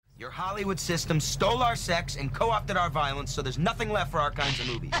Your Hollywood system stole our sex and co-opted our violence, so there's nothing left for our kinds of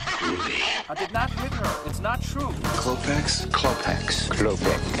movies. I did not hit her. It's not true. Klopex? Klopex.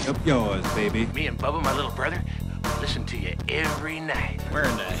 Klopex. Up yours, baby. Me and Bubba, my little brother, listen to you every night. Where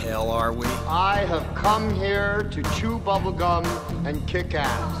in the hell are we? I have come here to chew bubblegum and kick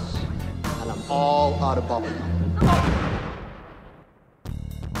ass. And I'm all out of bubblegum.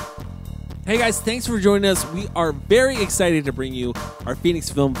 Hey guys, thanks for joining us. We are very excited to bring you our Phoenix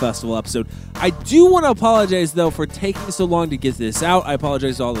Film Festival episode. I do want to apologize, though, for taking so long to get this out. I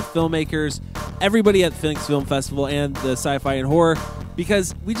apologize to all the filmmakers, everybody at the Phoenix Film Festival, and the Sci-Fi and Horror,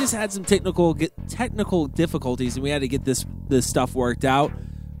 because we just had some technical difficulties, and we had to get this stuff worked out.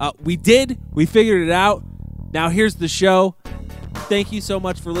 We did. We figured it out. Now here's the show. Thank you so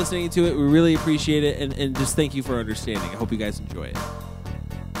much for listening to it. We really appreciate it, and just thank you for understanding. I hope you guys enjoy it.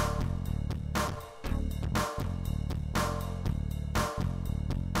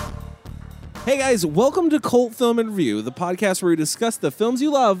 Hey guys, welcome to Cult Film and Review, the podcast where we discuss the films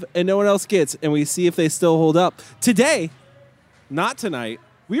you love and no one else gets, and we see if they still hold up. Today, not tonight,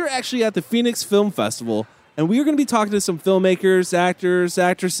 we are actually at the Phoenix Film Festival, and we are going to be talking to some filmmakers, actors,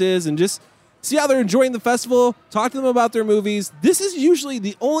 actresses, and just see how they're enjoying the festival, talk to them about their movies. This is usually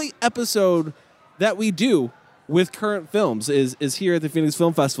the only episode that we do with current films is here at the Phoenix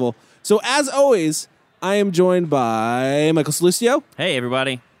Film Festival. So as always, I am joined by Michael Salucio. Hey,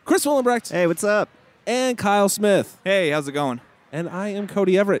 everybody. Chris Willenbrecht. Hey, what's up? And Kyle Smith. Hey, how's it going? And I am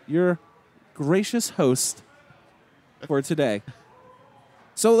Cody Everett, your gracious host for today.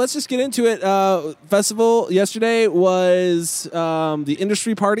 So let's just get into it. Festival yesterday was the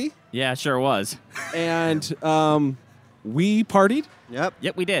industry party. Yeah, sure was. And we partied. Yep.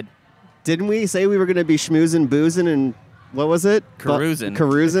 Yep, we did. Didn't we say we were going to be schmoozing, boozing, and what was it? Carousing.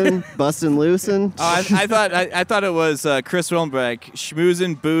 Carousing, busting, loosing. I thought it was Chris Willenbrecht,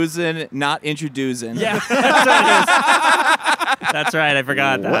 schmoozing, boozing, not introducing. Yeah. That's right. I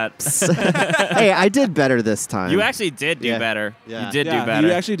forgot that. Hey, I did better this time. You actually did do better. Yeah. You did do better.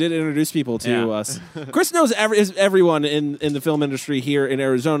 You actually did introduce people to us. Chris knows everyone in the film industry here in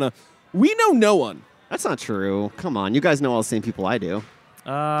Arizona. We know no one. That's not true. Come on. You guys know all the same people I do.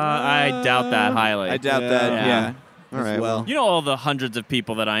 I doubt that highly. I doubt that, yeah. All right, well. You know all the hundreds of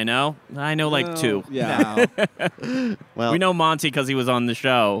people that I know. I know like two. Yeah. Well, we know Monty because he was on the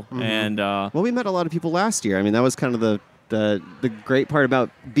show. Mm-hmm. And well, we met a lot of people last year. I mean, that was kind of the great part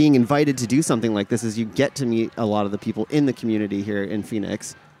about being invited to do something like this is you get to meet a lot of the people in the community here in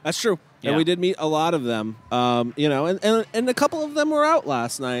Phoenix. That's true. Yeah. And we did meet a lot of them. And a couple of them were out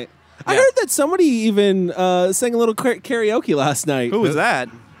last night. Yeah. I heard that somebody even sang a little karaoke last night. Who was that?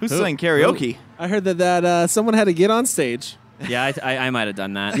 Who sang karaoke? I heard that someone had to get on stage. yeah, I might have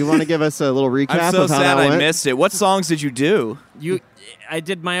done that. You want to give us a little recap I'm so of how sad that I went? missed it. What songs did you do? I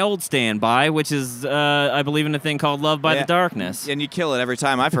did my old standby, which is I believe in a thing called Love by the Darkness. And you kill it every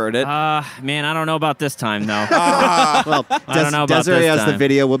time I've heard it. Man, I don't know about this time, though. Well, I don't know about Desiree this has the time.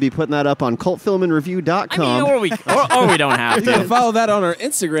 video. We'll be putting that up on cultfilmandreview.com. I mean, or we don't have You can to. follow that on our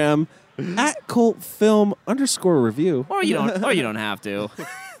Instagram at cultfilm_review. Or you don't have to.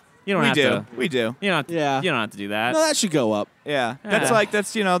 You don't We have do. to. We do. You don't Yeah. You don't have to do that. No, that should go up. Yeah. Yeah. That's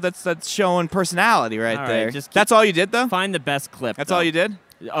showing personality right All right, there. just keep- That's all you did, though? Find the best clip. That's though. all you did?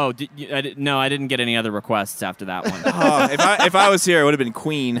 Oh, no, I didn't get any other requests after that one. Oh, if I was here, it would have been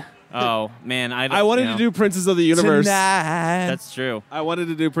Queen. Oh man, I wanted to do Princes of the Universe. Tonight. That's true. I wanted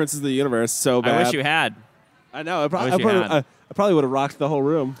to do Princes of the Universe so bad. I wish you had. I know. I wish you had. probably would have rocked the whole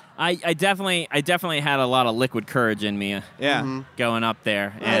room. I definitely had a lot of liquid courage in me Yeah. going up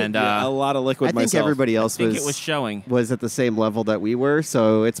there, and a lot of liquid I think myself. everybody I else think it was showing. was at the same level that we were,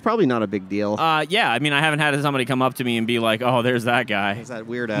 so it's probably not a big deal. Yeah, I mean, I haven't had somebody come up to me and be like, "Oh, there's that guy." Is that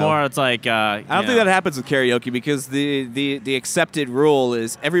weirdo? More, it's like I don't think that happens with karaoke because the accepted rule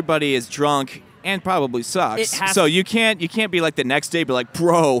is everybody is drunk and probably sucks. So you can't be like the next day be like,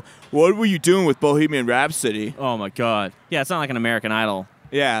 "Bro, what were you doing with Bohemian Rhapsody?" Oh my God. Yeah, it's not like an American Idol.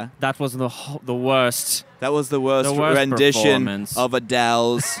 Yeah. That was the worst. That was the worst rendition performance. of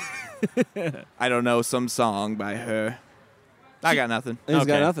Adele's I don't know, some song by her. I got nothing. He's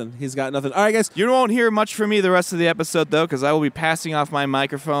got nothing. All right, guys. You won't hear much from me the rest of the episode, though, because I will be passing off my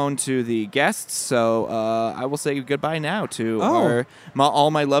microphone to the guests. So I will say goodbye now to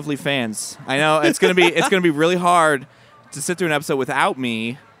all my lovely fans. I know it's gonna be really hard to sit through an episode without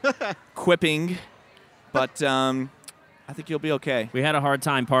me quipping, but I think you'll be okay. We had a hard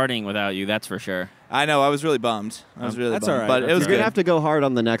time partying without you, that's for sure. I know. I was really bummed. That's bummed, all right. but it was You're good. gonna have to go hard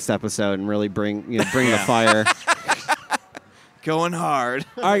on the next episode and really bring the fire. Going hard.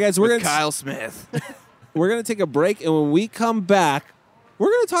 All right, guys. with Kyle Smith. We're gonna take a break, and when we come back, we're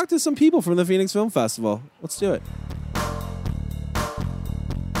going to talk to some people from the Phoenix Film Festival. Let's do it.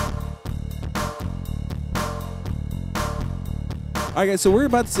 All right, guys, so we're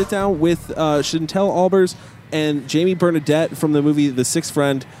about to sit down with Chantel Albers and Jamie Bernadette from the movie The Sixth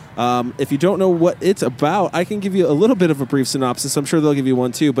Friend. If you don't know what it's about, I can give you a little bit of a brief synopsis. I'm sure they'll give you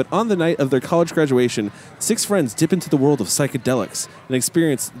one too. But on the night of their college graduation, 6 friends dip into the world of psychedelics and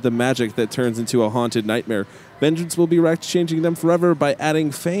experience the magic that turns into a haunted nightmare. Vengeance will be wreaked, changing them forever by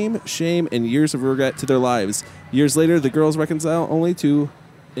adding fame, shame, and years of regret to their lives. Years later, the girls reconcile only to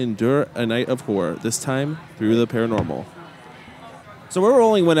endure a night of horror, this time through the paranormal. So we're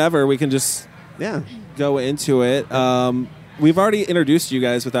rolling whenever. We can just go into it. We've already introduced you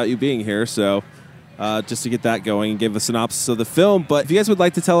guys without you being here, so just to get that going and give a synopsis of the film. But if you guys would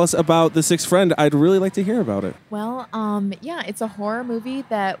like to tell us about The Sixth Friend, I'd really like to hear about it. Well, it's a horror movie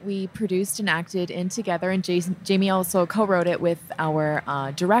that we produced and acted in together, and Jamie also co-wrote it with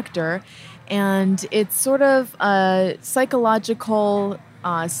our director. And it's sort of a psychological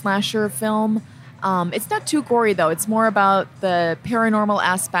slasher film. It's not too gory, though. It's more about the paranormal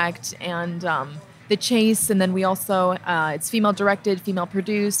aspect and the chase. And then we also, it's female directed, female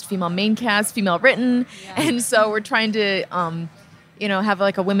produced, female main cast, female written. Yeah. And so we're trying to, have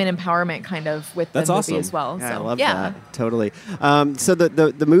like a women empowerment kind of with the movie as well. Yeah, so, I love that. Totally. So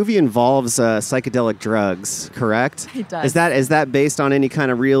the movie involves psychedelic drugs, correct? It does. Is that based on any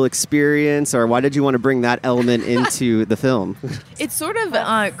kind of real experience, or why did you want to bring that element into the film? It sort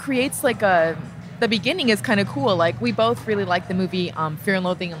of creates like the beginning is kind of cool. Like, we both really like the movie Fear and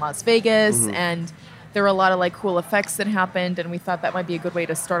Loathing in Las Vegas, and there were a lot of like cool effects that happened, and we thought that might be a good way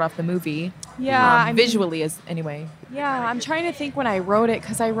to start off the movie. Yeah, visually anyway. Yeah, I'm trying to think when I wrote it,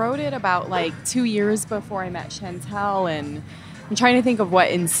 because I wrote it about like 2 years before I met Chantel, and I'm trying to think of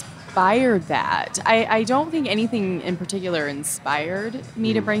what inspired that. I don't think anything in particular inspired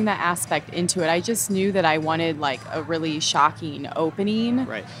me to bring that aspect into it. I just knew that I wanted like a really shocking opening.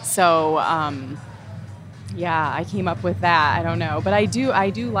 Right. So, I came up with that. I don't know, but I do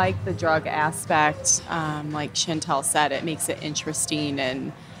like the drug aspect. Like Chantel said, it makes it interesting,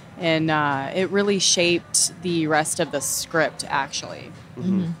 and it really shaped the rest of the script, actually.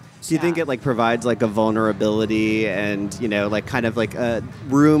 Mm-hmm. So you think it like provides like a vulnerability and like kind of like a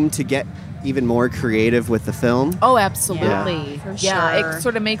room to get even more creative with the film? Oh, absolutely. For sure. It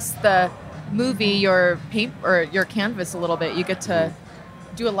sort of makes the movie your paint or your canvas a little bit. You get to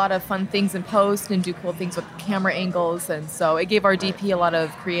do a lot of fun things in post and do cool things with camera angles, and so it gave our DP a lot of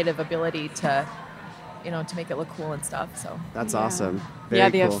creative ability to make it look cool and stuff. So that's awesome.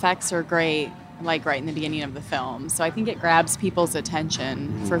 Very the cool. effects are great, like right in the beginning of the film. So I think it grabs people's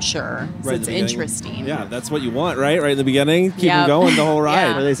attention for sure. So Right it's in the beginning. interesting. Yeah, that's what you want, right? Right in the beginning, keep them going the whole ride.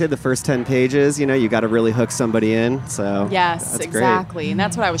 Yeah. Where they say the first 10 pages, you got to really hook somebody in. So Yes, that's exactly. great. And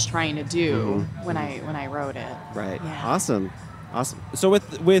that's what I was trying to do when I wrote it. Right. Yeah. Awesome. So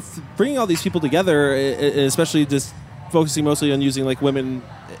with bringing all these people together, especially just focusing mostly on using like women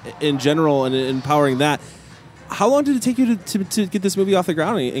in general and empowering that, how long did it take you to get this movie off the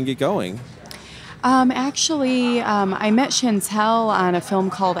ground and get going? Actually, I met Chantel on a film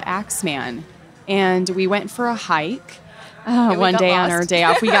called Axeman, and we went for a hike. One day on our day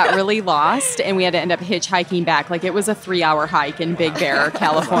off, we got really lost, and we had to end up hitchhiking back. Like, it was a 3-hour hike in Big Bear,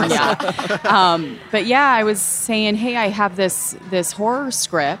 California. But yeah, I was saying, hey, I have this horror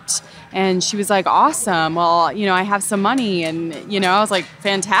script, and she was like, awesome. Well, I have some money, and I was like,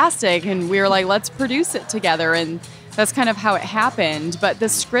 fantastic. And we were like, let's produce it together, and that's kind of how it happened. But the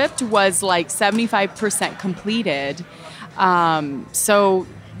script was like 75% completed, so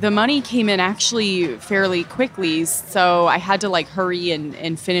the money came in actually fairly quickly, so I had to like hurry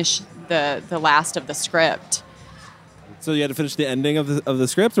and finish the last of the script. So you had to finish the ending of the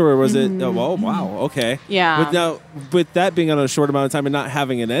script, or was it? Oh, wow, okay. Yeah. But now, with that being on a short amount of time and not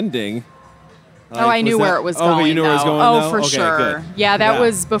having an ending. I knew where it was going. Oh, you knew where it was going. Oh, though? for Okay, sure. Good. Yeah, that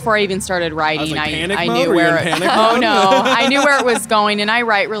was before I even started writing. I was like, panic I mode? knew Were you where. in panic Oh mode? no, I knew where it was going, and I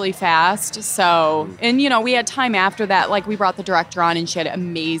write really fast. So, and we had time after that. Like, we brought the director on, and she had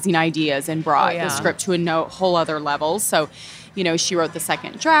amazing ideas and brought the script to a whole other level. So, she wrote the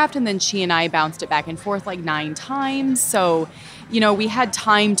second draft, and then she and I bounced it back and forth like 9 times. So, we had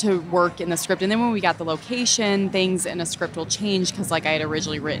time to work in the script. And then when we got the location, things in a script will change, because like I had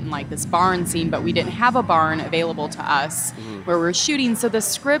originally written like this barn scene, but we didn't have a barn available to us where we were shooting. So the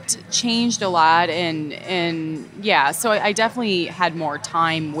script changed a lot. And yeah, so I definitely had more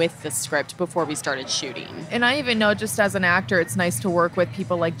time with the script before we started shooting. And I even know, just as an actor, it's nice to work with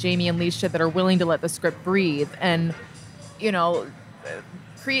people like Jamie and Leisha that are willing to let the script breathe. And,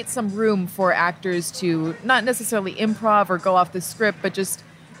 create some room for actors to not necessarily improv or go off the script, but just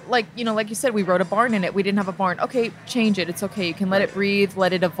like you said, we wrote a barn in it. We didn't have a barn. Okay, change it. It's okay. You can let it breathe,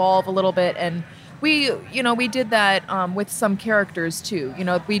 let it evolve a little bit. And we did that with some characters too.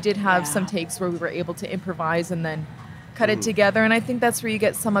 We did have some takes where we were able to improvise and then cut it together. And I think that's where you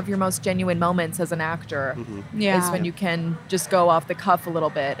get some of your most genuine moments as an actor. Is when you can just go off the cuff a little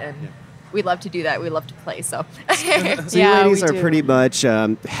bit. And we love to do that. We love to play. So, so you ladies are pretty much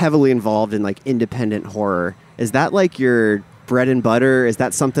heavily involved in like independent horror. Is that like your bread and butter? Is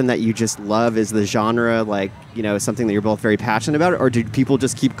that something that you just love? Is the genre like, something that you're both very passionate about? Or do people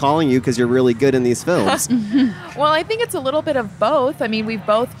just keep calling you because you're really good in these films? Well, I think it's a little bit of both. I mean, we've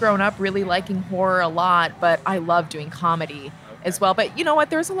both grown up really liking horror a lot, but I love doing comedy as well. But you know what?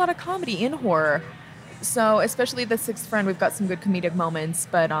 There's a lot of comedy in horror. So especially The Sixth Friend, we've got some good comedic moments.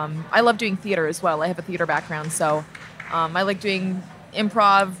 But I love doing theater as well. I have a theater background. So I like doing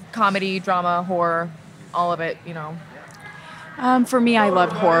improv, comedy, drama, horror, all of it, For me, I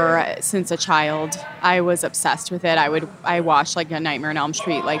loved horror since a child. I was obsessed with it. I watched like A Nightmare on Elm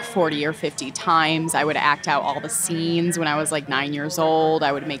Street like 40 or 50 times. I would act out all the scenes when I was like 9 years old.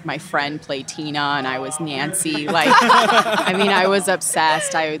 I would make my friend play Tina and I was Nancy. I was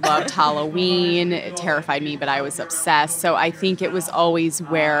obsessed. I loved Halloween. It terrified me, but I was obsessed. So I think it was always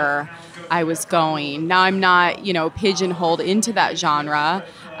where I was going. Now I'm not, pigeonholed into that genre.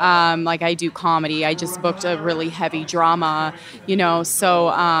 Like I do comedy. I just booked a really heavy drama, So,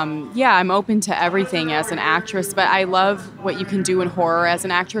 I'm open to everything as an actress. But I love what you can do in horror as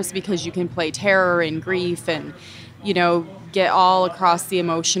an actress because you can play terror and grief and, get all across the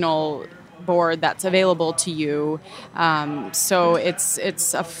emotional board that's available to you. So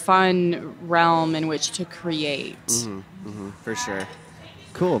it's a fun realm in which to create. For sure.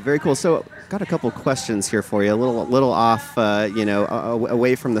 Cool, very cool. So, got a couple questions here for you. A little off,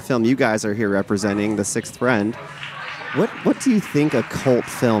 away from the film you guys are here representing, The Sixth Friend. What do you think a cult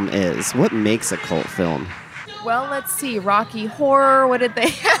film is? What makes a cult film? Well, let's see. Rocky Horror. What did they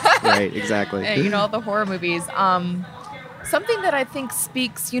have? Right, exactly. All the horror movies. Something that I think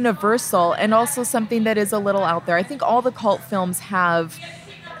speaks universal and also something that is a little out there. I think all the cult films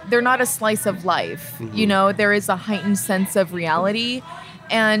they're not a slice of life. There is a heightened sense of reality.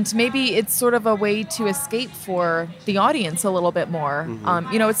 And maybe it's sort of a way to escape for the audience a little bit more.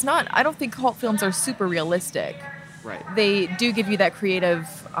 It's not, I don't think cult films are super realistic. Right. They do give you that creative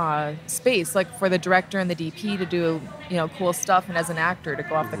space, like for the director and the DP to do, cool stuff, and as an actor to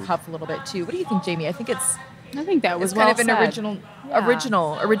go off the cuff a little bit too. What do you think, Jamie? I think that was kind of said. an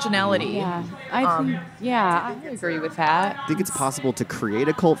originality. Yeah, I agree with that. Do you think it's possible to create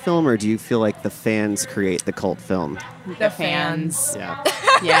a cult film, or do you feel like the fans create the cult film? The fans. Yeah.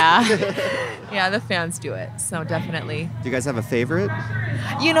 Yeah, the fans do it. So definitely. Do you guys have a favorite?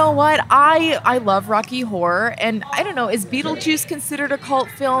 You know what? I love Rocky Horror, and I don't know, is Beetlejuice considered a cult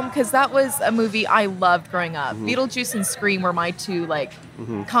film? Because that was a movie I loved growing up. Beetlejuice and Scream were my two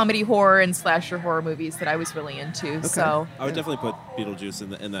comedy horror and slasher horror movies that I was really into. Okay. So I would definitely put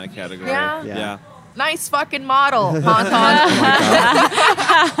Beetlejuice in that category. Yeah. Nice fucking model, Monton.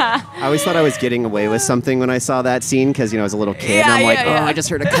 I always thought I was getting away with something when I saw that scene because, I was a little kid and I'm I just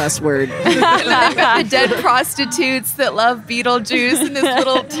heard a cuss word. I've got the dead prostitutes that love Beetlejuice in this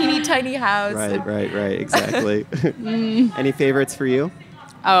little teeny tiny house. Right. Exactly. Any favorites for you?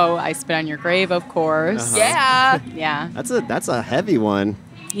 Oh, I Spit on Your Grave, of course. Yeah. That's a heavy one.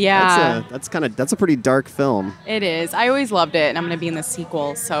 Yeah. That's a pretty dark film. It is. I always loved it, and I'm going to be in the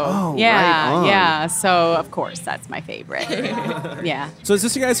sequel. So right on. Yeah. So of course that's my favorite. Yeah. So is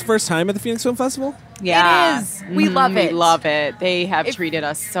this your guys' first time at the Phoenix Film Festival? Yeah. It is. We love it. We love it. They have treated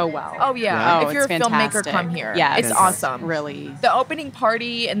us so well. Oh yeah. Oh, If you're a filmmaker, come here. Yeah, it's awesome. Really. The opening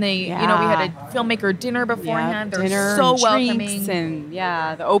party, and we had a filmmaker dinner beforehand. They're so welcoming. And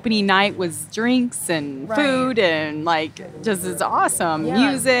the opening night was drinks and food and just it's awesome.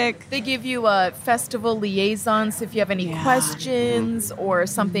 Music. They give you a festival liaison, so if you have any questions or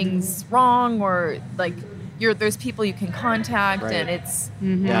something's wrong or there's people you can contact, and it's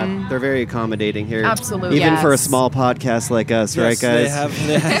yeah, they're very accommodating here. Absolutely, even for a small podcast like us, right, guys?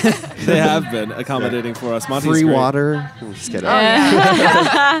 They have been accommodating for us. Monty's free great. Water. I'm just kidding.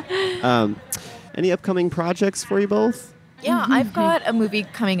 Any upcoming projects for you both? Yeah, I've got a movie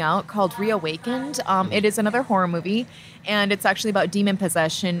coming out called Reawakened. It is another horror movie, and it's actually about demon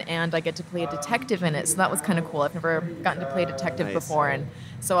possession, and I get to play a detective in it, so that was kind of cool. I've never gotten to play a detective before, and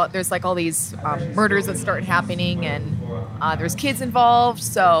so there's all these murders that start happening, and there's kids involved,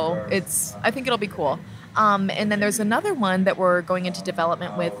 so I think it'll be cool. And then there's another one that we're going into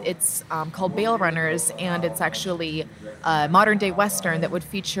development with. It's called Bale Runners, and it's actually a modern-day Western that would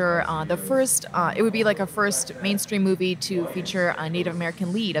feature the first, it would be like a first mainstream movie to feature a Native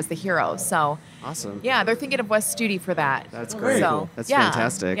American lead as the hero. So, awesome. Yeah, they're thinking of West Studi for that. That's great. So, That's yeah,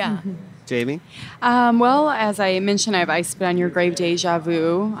 fantastic. Yeah. Jamie? Well, as I mentioned, I have I Spit on Your Grave Deja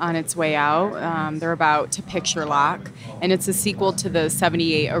Vu on its way out. They're about to picture lock, and it's a sequel to the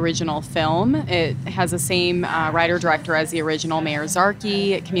 78 original film. It has the same writer-director as the original, Mayor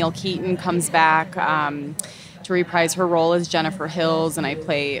Zarki. Camille Keaton comes back to reprise her role as Jennifer Hills, and I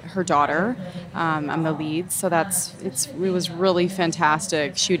play her daughter. I'm the lead, so it was really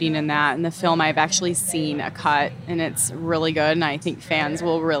fantastic shooting in that. In the film, I've actually seen a cut, and it's really good, and I think fans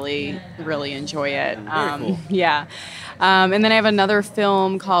will really, really enjoy it. Cool. Yeah. And then I have another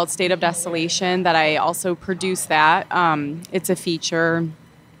film called State of Desolation that I also produced that. It's a feature,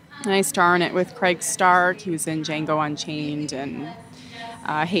 and I star in it with Craig Stark. He was in Django Unchained and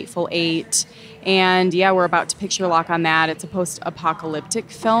Hateful Eight. And yeah, we're about to picture lock on that. It's a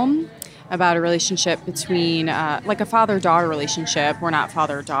post-apocalyptic film about a relationship between, like a father-daughter relationship. We're not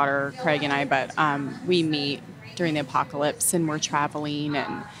father-daughter, Craig and I, but we meet during the apocalypse and we're traveling.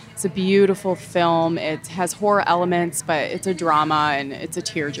 And it's a beautiful film. It has horror elements, but it's a drama and it's a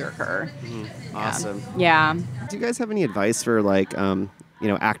tearjerker. Awesome. Yeah. Do you guys have any advice for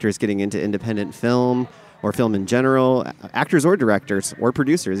actors getting into independent film? Or film in general, actors or directors or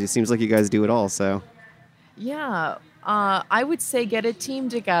producers. It seems like you guys do it all, so. Yeah, I would say get a team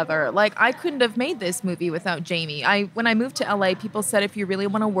together. Like, I couldn't have made this movie without Jamie. When I moved to LA, people said, if you really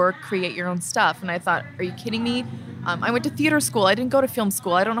want to work, create your own stuff. And I thought, are you kidding me? I went to theater school. I didn't go to film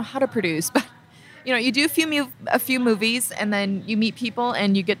school. I don't know how to produce. But, you do a few movies, and then you meet people,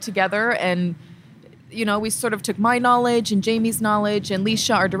 and you get together, and we sort of took my knowledge and Jamie's knowledge and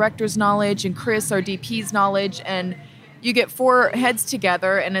Leisha, our director's knowledge, and Chris, our DP's knowledge, and you get four heads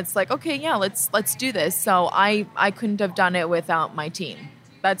together, and it's like, okay, yeah, let's do this. So I couldn't have done it without my team.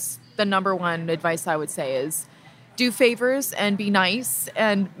 That's the number one advice I would say is do favors and be nice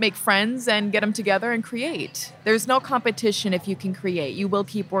and make friends and get them together and create. There's no competition if you can create. You will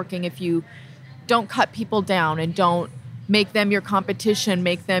keep working if you don't cut people down and don't make them your competition,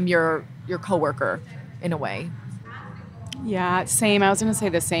 make them your coworker. In a way. Yeah, same. I was going to say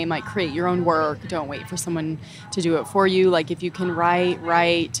the same, like create your own work. Don't wait for someone to do it for you. Like if you can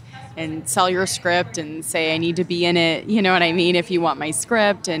write and sell your script and say, I need to be in it. You know what I mean? If you want my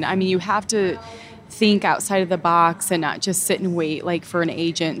script. And I mean, you have to think outside of the box and not just sit and wait like for an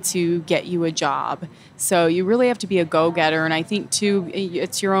agent to get you a job. So you really have to be a go-getter. And I think too,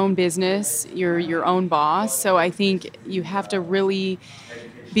 it's your own business. You're your own boss. So I think you have to really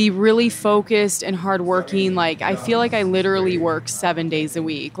be really focused and hardworking. Like, I feel like I literally work 7 days a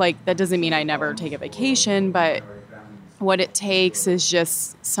week. Like, that doesn't mean I never take a vacation, but what it takes is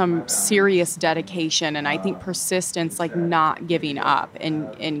just some serious dedication. And I think persistence, like not giving up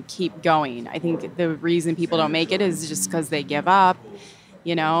and keep going. I think the reason people don't make it is just because they give up,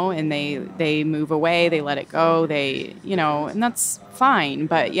 and they move away, they let it go, and that's fine.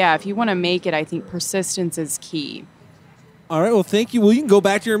 But yeah, if you want to make it, I think persistence is key. All right, well, thank you. Well, you can go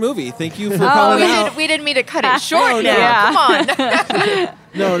back to your movie. Thank you for calling out. We didn't mean to cut it short. Yeah. Come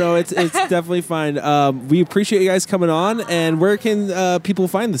on. No, it's definitely fine. We appreciate you guys coming on. And where can people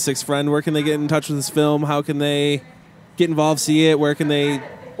find The Sixth Friend? Where can they get in touch with this film? How can they get involved, see it? Where can they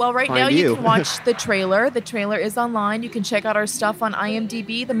Well, right now you can watch the trailer. The trailer is online. You can check out our stuff on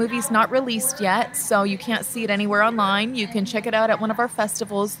IMDb. The movie's not released yet, so you can't see it anywhere online. You can check it out at one of our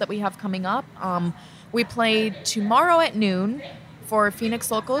festivals that we have coming up. We play tomorrow at noon for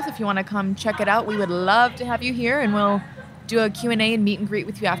Phoenix locals. If you want to come check it out, we would love to have you here, and we'll do a Q&A and meet and greet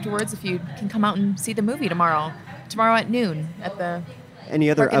with you afterwards if you can come out and see the movie tomorrow at noon at the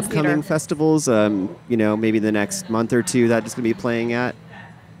Any other Perkins upcoming Theater. festivals, maybe the next month or two that it's going to be playing at?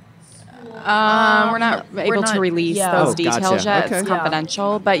 We're not able to release those details gotcha. yet. Okay. It's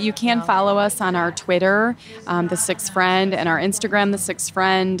confidential. But you can follow us on our Twitter, The Sixth Friend, and our Instagram, The Sixth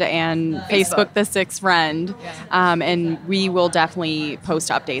Friend, and Facebook, The Sixth Friend. And we will definitely post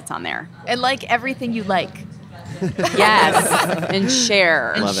updates on there. And like everything you like. Yes. And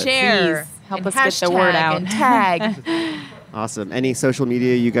share. And Love it. share. Please help and us get the word hashtag out. And tag. Awesome. Any social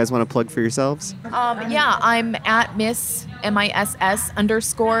media you guys want to plug for yourselves? I'm at Miss MISS _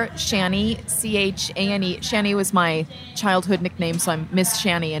 Shani, CHANE. Shani was my childhood nickname, so I'm Miss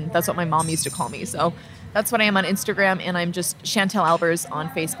Shani, and that's what my mom used to call me. So that's what I am on Instagram, and I'm just Chantel Albers on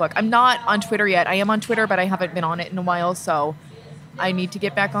Facebook. I'm not on Twitter yet. I am on Twitter, but I haven't been on it in a while, so I need to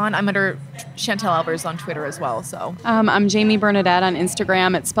get back on. I'm under Chantel Albers on Twitter as well. So I'm Jamie Bernadette on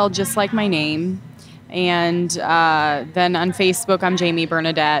Instagram. It's spelled just like my name. And then on Facebook, I'm Jamie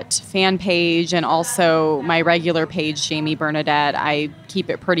Bernadette fan page, and also my regular page, Jamie Bernadette. I keep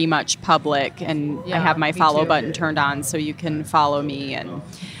it pretty much public, and I have my follow button turned on so you can follow me. And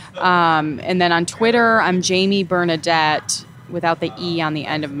then on Twitter, I'm Jamie Bernadette without the E on the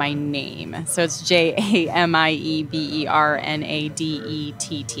end of my name. So it's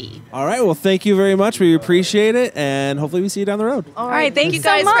JamieBernadett. All right. Well, thank you very much. We appreciate it, and hopefully we see you down the road. All right. Thank you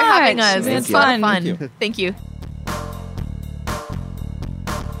guys so for having much. us. It's It's a lot of fun. fun. Thank you.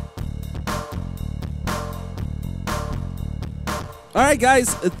 All right,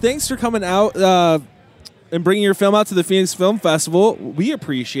 guys. Thanks for coming out and bringing your film out to the Phoenix Film Festival. We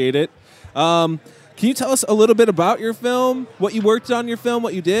appreciate it. Can you tell us a little bit about your film, what you worked on your film,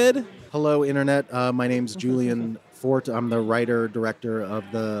 what you did? Hello, Internet. My name's Julian Fort. I'm the writer-director of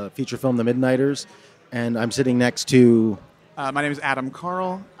the feature film The Midnighters, and I'm sitting next to... my name is Adam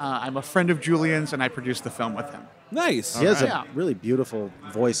Carl. I'm a friend of Julian's, and I produced the film with him. Nice. He has a really beautiful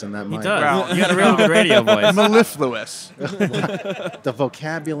voice in that mic. He does. Well, you got a real good radio voice. Mellifluous. The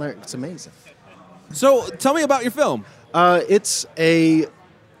vocabulary, it's amazing. So tell me about your film. It's a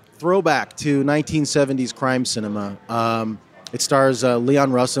throwback to 1970s crime cinema. It stars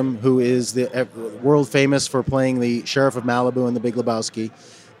Leon Russum, who is the world famous for playing the Sheriff of Malibu in The Big Lebowski.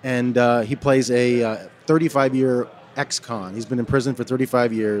 And he plays a 35-year ex-con. He's been in prison for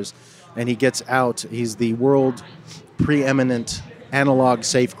 35 years, and he gets out. He's the world preeminent analog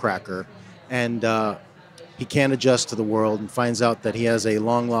safecracker, and he can't adjust to the world and finds out that he has a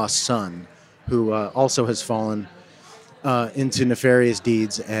long-lost son who also has fallen into nefarious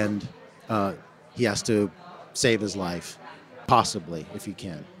deeds, and he has to save his life, possibly, if he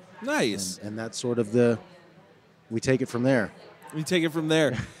can. Nice. And that's sort of we take it from there. We take it from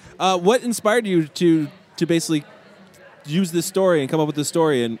there. What inspired you to basically use this story and come up with this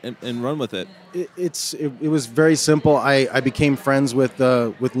story and run with it? It was very simple. I became friends with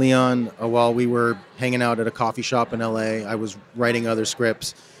Leon while we were hanging out at a coffee shop in L.A. I was writing other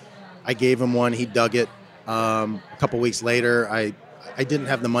scripts. I gave him one. He dug it. A couple weeks later, I didn't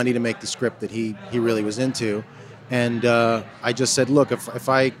have the money to make the script that he really was into, and I just said, look, if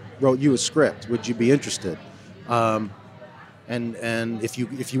I wrote you a script, would you be interested? And if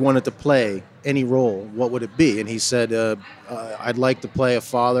you wanted to play any role, what would it be? And he said, I'd like to play a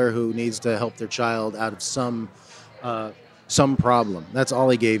father who needs to help their child out of some problem. That's all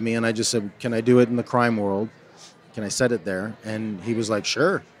he gave me. And I just said, can I do it in the crime world? Can I set it there? And he was like,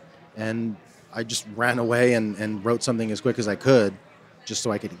 sure. And I just ran away and wrote something as quick as I could, just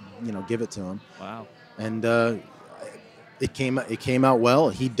so I could, give it to him. Wow. And it came out well.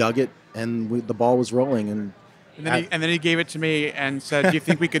 He dug it, and the ball was rolling. And then he gave it to me and said, do you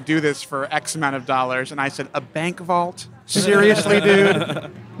think we could do this for X amount of dollars? And I said, a bank vault? Seriously, dude?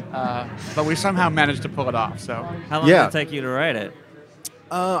 But we somehow managed to pull it off. So how long did it take you to write it?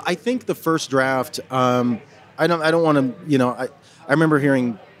 I think the first draft. I don't want to. I remember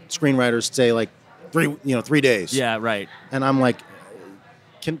hearing screenwriters say like 3 days. Yeah, right. And I'm like,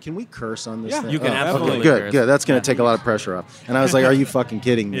 can we curse on this? Yeah, thing? you can absolutely. Okay, good, curse. good. That's going to take a lot of pressure off. And I was like, are you fucking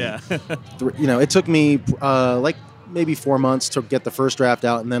kidding me? Yeah. It took me like maybe 4 months to get the first draft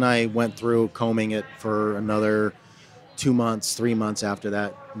out, and then I went through combing it for another 2 months, 3 months after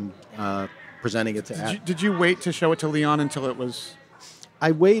that, and, presenting it to. Did you wait to show it to Leon until it was?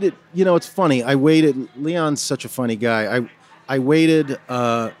 I waited. It's funny. I waited. Leon's such a funny guy. I waited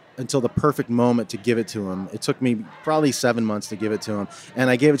until the perfect moment to give it to him. It took me probably 7 months to give it to him, and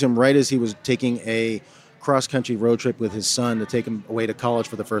I gave it to him right as he was taking a cross-country road trip with his son to take him away to college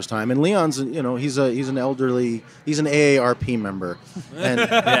for the first time. And Leon's, he's an AARP member, and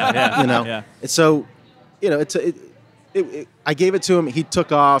so, I gave it to him. He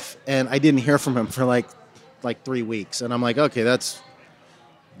took off, and I didn't hear from him for like 3 weeks, and I'm like, okay, that's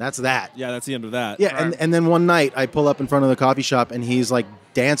that. Yeah, that's the end of that. Yeah, right. and then one night I pull up in front of the coffee shop, and he's like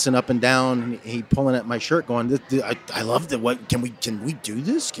dancing up and down, and he pulling at my shirt, going, "I love it. What can we do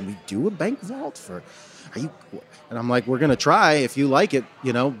this? Can we do a bank vault for? Are you?" And I'm like, "We're gonna try. If you like it,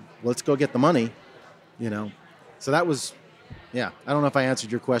 let's go get the money." So that was, yeah. I don't know if I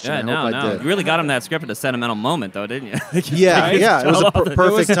answered your question. Yeah, I hope I did. You really got him that script at a sentimental moment, though, didn't you? Yeah, yeah. It was a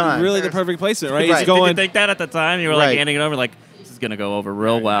perfect time. Really, the perfect placement, right? Right. He's going. Did you think that at the time? You were like handing it over, like, this is gonna go over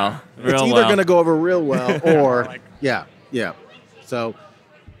real well. It's either going to go over real well or, yeah. So,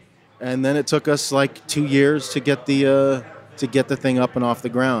 and then it took us like 2 years to get the thing up and off the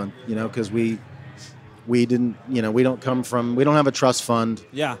ground, because we didn't, we don't have a trust fund.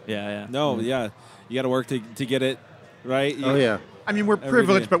 Yeah. No, yeah. You got to work to get it right. Oh, yeah. I mean, we're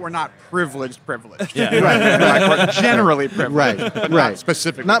privileged, but we're not privileged. Yeah. Like, we're generally privileged, but not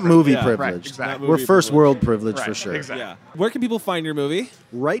specifically. Not movie privileged. privileged. Right, exactly. We're first world privileged for Right, sure. exactly. Yeah. Where can people find your movie?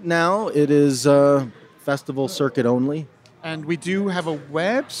 Right now, it is festival circuit only. And we do have a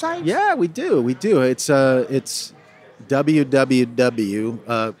website? Yeah, we do. It's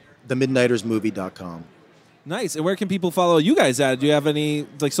www.themidnightersmovie.com. Nice. And where can people follow you guys at? Do you have any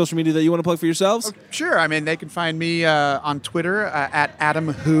social media that you want to plug for yourselves? Sure. I mean, they can find me on Twitter at Adam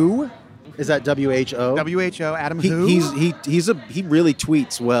Who. Is that WHO? WHO, Adam He Who. he really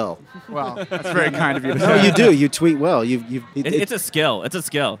tweets well. Well, that's very kind of you to No, say. you do. You tweet well. It's a skill. It's a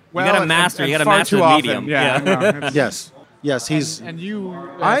skill. Well, you got to master. You got to far master too the often. medium. Yeah. Yes. He's. And you.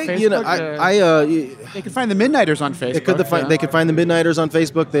 Facebook, they can find the Midnighters on Facebook. They could find the Midnighters on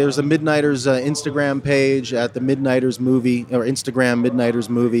Facebook. There's a Midnighters Instagram page at the Midnighters Movie or Instagram Midnighters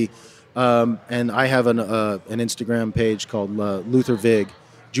Movie, and I have an Instagram page called Luther Vig,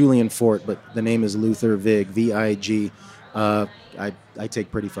 Julian Fort, but the name is Luther Vig, VIG. I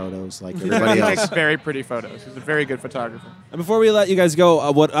take pretty photos like everybody He else. takes very pretty photos. He's a very good photographer. And before we let you guys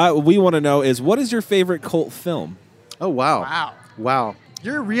go, what we want to know is, what is your favorite cult film? Oh, wow.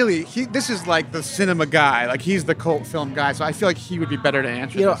 You're really this is like the cinema guy. Like, he's the cult film guy. So I feel like he would be better to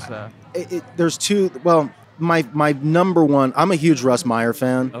answer this. There's two. Well, my number one. I'm a huge Russ Meyer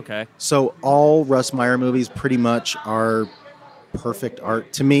fan. Okay. So all Russ Meyer movies pretty much are perfect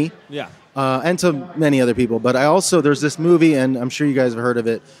art to me. Yeah. And to many other people. But there's this movie, and I'm sure you guys have heard of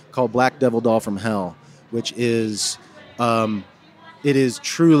it, called Black Devil Doll from Hell, which is, it is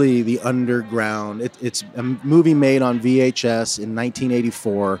truly the underground. It's a movie made on VHS in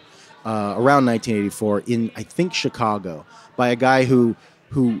 1984, around 1984, in, I think, Chicago, by a guy who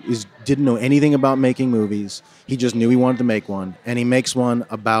didn't know anything about making movies. He just knew he wanted to make one, and he makes one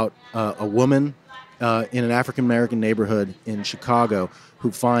about a woman in an African-American neighborhood in Chicago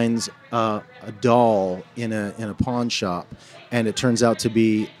who finds a doll in a pawn shop, and it turns out to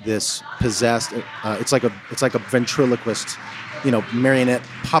be this possessed. It's like a ventriloquist, marionette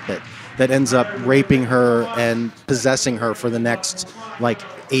puppet that ends up raping her and possessing her for the next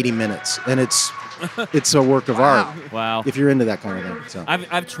 80 minutes, and it's a work of art. Wow. If you're into that kind of thing. So.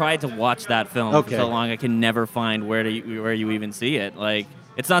 I've tried to watch that film for so long. I can never find where you even see it.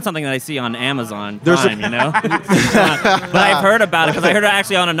 It's not something that I see on Amazon Prime, But I've heard about it because I heard it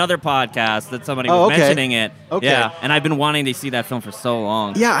actually on another podcast that somebody was mentioning it. Okay. Yeah, and I've been wanting to see that film for so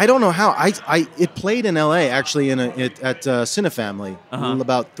long. Yeah, I don't know how. It played in L.A. actually at Cinefamily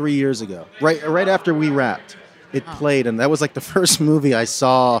about 3 years ago. Right after we wrapped, it played, and that was the first movie I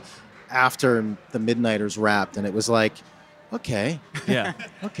saw after the Midnighters wrapped, and it was like, okay, yeah,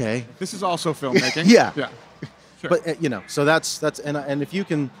 okay. This is also filmmaking. Yeah. Sure. But that's and if you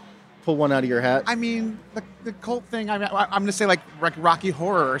can pull one out of your hat. I mean, the cult thing. I'm going to say like Rocky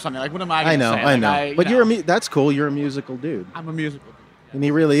Horror or something. What am I going to say? I know. But that's cool. You're a musical dude. I'm a musical dude. And he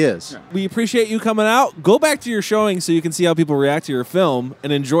really is. Yeah. We appreciate you coming out. Go back to your showing so you can see how people react to your film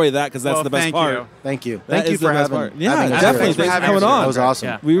and enjoy that, because that's the best part. Thank you. Thank you for having us. Yeah, definitely. Thanks for coming on. That was awesome.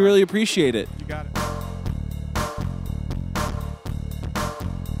 Yeah. We really appreciate it. You got it.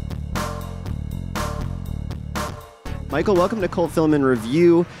 Michael, welcome to Cult Film in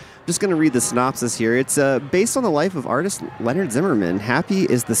Review. Just going to read the synopsis here. It's based on the life of artist Leonard Zimmerman. Happy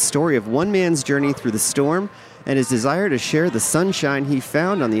is the story of one man's journey through the storm and his desire to share the sunshine he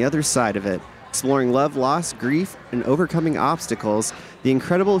found on the other side of it. Exploring love, loss, grief, and overcoming obstacles, the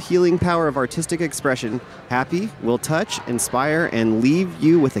incredible healing power of artistic expression, Happy will touch, inspire, and leave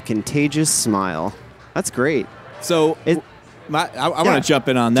you with a contagious smile. That's great. So... I want to jump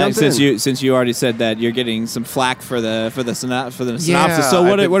in on that since you already said that you're getting some flack for the synopsis. So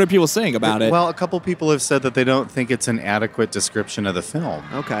what are people saying about it? Well, a couple people have said that they don't think it's an adequate description of the film.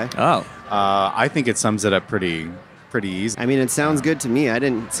 Okay. Oh. I think it sums it up pretty easy. I mean, it sounds good to me. I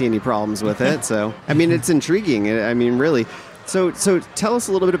didn't see any problems with it. So, I mean, it's intriguing. I mean, really. So tell us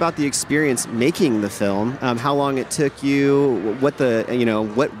a little bit about the experience making the film. How long it took you?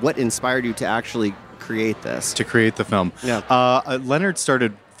 What inspired you to actually create this? To create the film. Yeah. Leonard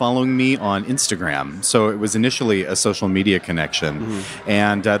started following me on Instagram. So it was initially a social media connection.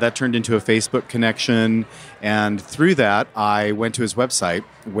 And that turned into a Facebook connection. And through that, I went to his website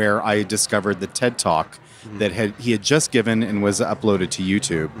where I discovered the TED Talk that he had just given and was uploaded to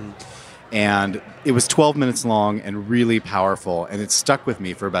YouTube. And it was 12 minutes long and really powerful. And it stuck with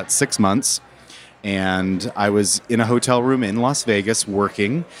me for about 6 months. And I was in a hotel room in Las Vegas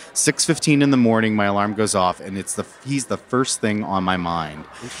working. 6:15 in the morning, my alarm goes off, and he's the first thing on my mind.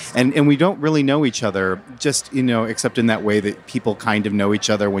 And we don't really know each other, just except in that way that people kind of know each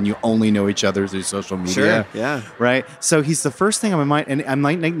other when you only know each other through social media. Sure, yeah. Right? So he's the first thing on my mind, and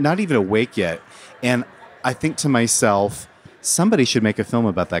I'm not even awake yet. And I think to myself, somebody should make a film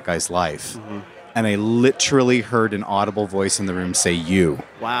about that guy's life. Mm-hmm. And I literally heard an audible voice in the room say, "You.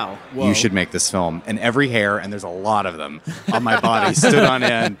 Wow. You should make this film." And every hair, and there's a lot of them on my body, stood on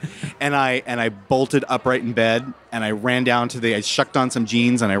end. And I bolted upright in bed, and I ran down I shucked on some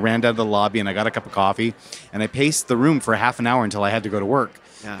jeans, and I ran down to the lobby, and I got a cup of coffee, and I paced the room for half an hour until I had to go to work.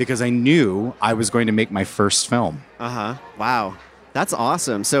 Yeah. Because I knew I was going to make my first film. Uh-huh. Wow. That's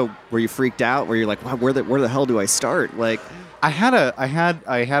awesome. So were you freaked out? Were you like, wow, where the hell do I start? Like... I had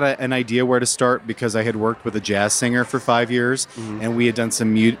an idea where to start because I had worked with a jazz singer for 5 years, and we had done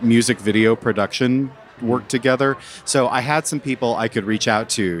some music video production work together. So I had some people I could reach out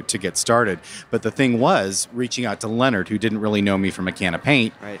to get started. But the thing was reaching out to Leonard, who didn't really know me from a can of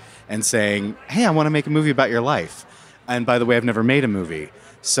paint, and saying, "Hey, I want to make a movie about your life. And by the way, I've never made a movie."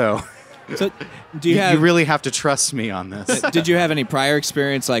 So you really have to trust me on this. Did you have any prior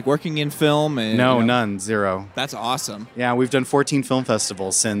experience like working in film? No, none, zero. That's awesome. Yeah, we've done 14 film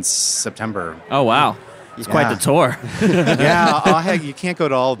festivals since September. Oh, wow. It's quite the tour. You can't go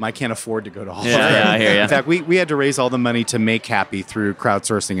to all of them. I can't afford to go to all of them. Yeah, I hear you. In fact, we had to raise all the money to make Happy through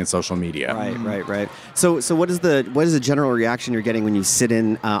crowdsourcing and social media. Right. So what is the general reaction you're getting when you sit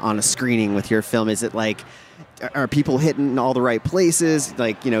in on a screening with your film? Is it like... Are people hitting all the right places?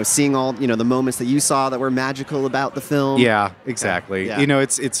 Like, seeing all, the moments that you saw that were magical about the film? Yeah, exactly. Yeah.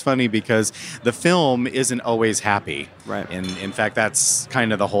 It's funny because the film isn't always happy. Right. And in fact, that's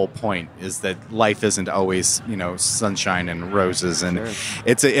kind of the whole point, is that life isn't always, sunshine and roses. And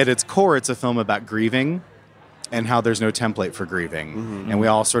at its core, it's a film about grieving and how there's no template for grieving. Mm-hmm. And we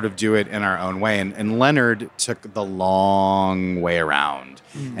all sort of do it in our own way. And Leonard took the long way around.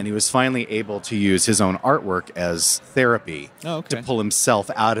 Mm-hmm. And he was finally able to use his own artwork as therapy to pull himself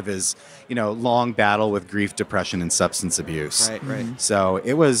out of his, long battle with grief, depression, and substance abuse. Right. So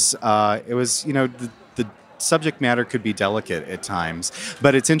it was the subject matter could be delicate at times,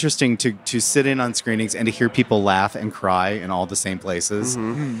 but it's interesting to sit in on screenings and to hear people laugh and cry in all the same places.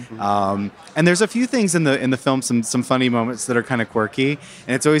 Mm-hmm. And there's a few things in the film, some funny moments that are kind of quirky,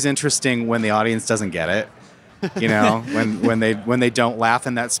 and it's always interesting when the audience doesn't get it. When they don't laugh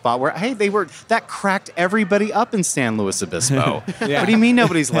in that spot where, hey, that cracked everybody up in San Luis Obispo. What do you mean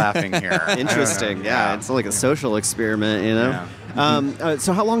nobody's laughing here? Interesting. Yeah, it's like a social experiment, Yeah.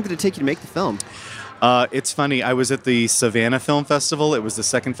 So how long did it take you to make the film? It's funny. I was at the Savannah Film Festival. It was the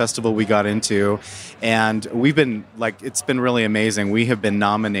second festival we got into. And it's been really amazing. We have been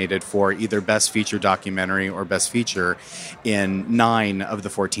nominated for either Best Feature Documentary or Best Feature in 9 of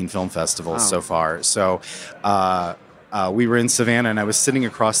the 14 film festivals so far. So we were in Savannah, and I was sitting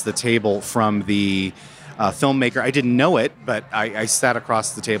across the table from the filmmaker. I didn't know it, but I sat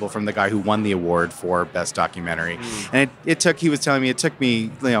across the table from the guy who won the award for Best Documentary. And he was telling me it took me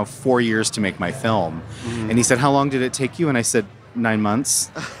 4 years to make my film. And he said, "How long did it take you?" And I said, 9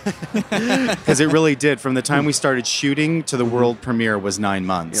 months. Because it really did. From the time we started shooting to the world premiere was 9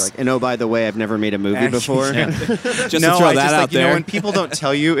 months. You're like, and oh, by the way, I've never made a movie before. Just to throw that out there. When people don't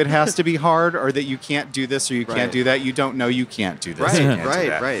tell you it has to be hard or that you can't do this or you can't do that, you don't know you can't do this. Right.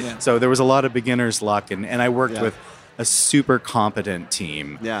 Yeah. So there was a lot of beginner's luck, and I worked with a super competent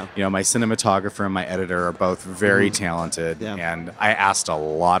team. Yeah. My cinematographer and my editor are both very talented, and I asked a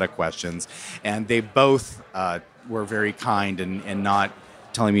lot of questions, and they both were very kind and not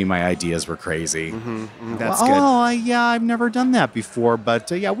telling me my ideas were crazy. That's good. I've never done that before,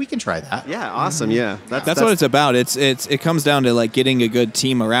 but we can try that. Yeah, awesome. Yeah, that's what it's about. It comes down to like getting a good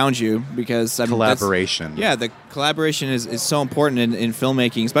team around you, because collaboration. The collaboration is so important in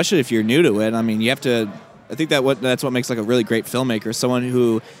filmmaking, especially if you're new to it. I mean, you have to. I think that's what makes like a really great filmmaker, someone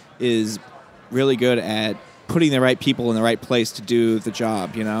who is really good at putting the right people in the right place to do the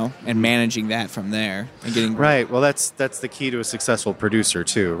job, and managing that from there and getting right. Well, that's the key to a successful producer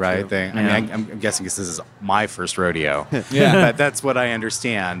too, right? I'm guessing this is my first rodeo. But that's what I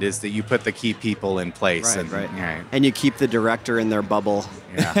understand, is that you put the key people in place, and you keep the director in their bubble.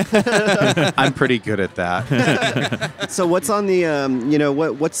 Yeah, I'm pretty good at that. So what's on the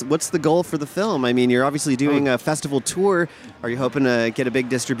what's the goal for the film? I mean, you're obviously doing a festival tour. Are you hoping to get a big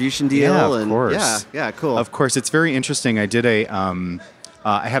distribution deal? Yeah, of course. Yeah, cool. Of course, it's very interesting. I did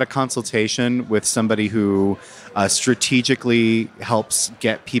I had a consultation with somebody who strategically helps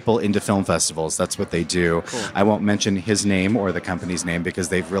get people into film festivals. That's what they do. Cool. I won't mention his name or the company's name because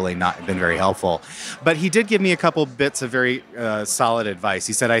they've really not been very helpful. But he did give me a couple bits of very solid advice.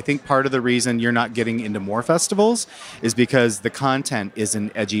 He said, I think part of the reason you're not getting into more festivals is because the content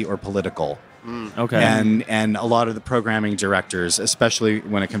isn't edgy or political. Okay. And a lot of the programming directors, especially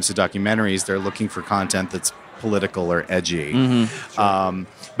when it comes to documentaries, they're looking for content that's political or edgy.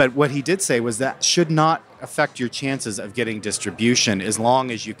 But what he did say was that should not affect your chances of getting distribution as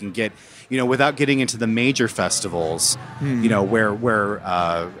long as you can get, without getting into the major festivals, where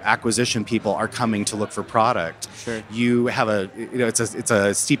acquisition people are coming to look for product. Sure. You have it's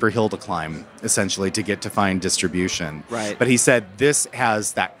a steeper hill to climb essentially to get to find distribution. Right. But he said this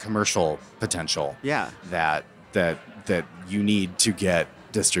has that commercial potential. Yeah. That you need to get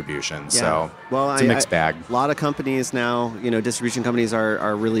distribution. Yeah. So well, it's a mixed bag. A lot of companies now, distribution companies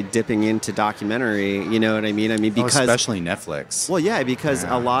are really dipping into documentary. You know what I mean? Because especially Netflix. Well, yeah, because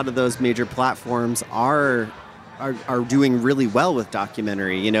a lot of those major platforms are doing really well with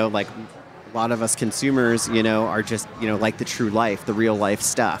documentary. Like a lot of us consumers, are just like the true life, the real life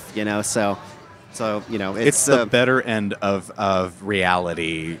stuff. So it's the better end of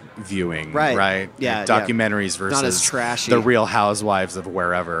reality viewing, right? Yeah, like documentaries versus not as trashy. The Real Housewives of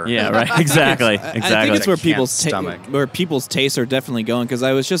wherever. Yeah, right. Exactly. I think it's where people's tastes are definitely going. Because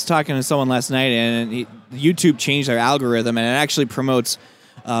I was just talking to someone last night, and YouTube changed their algorithm, and it actually promotes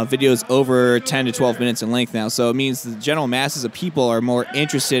videos over 10 to 12 minutes in length now. So it means the general masses of people are more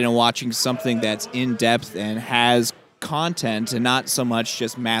interested in watching something that's in depth and has content, and not so much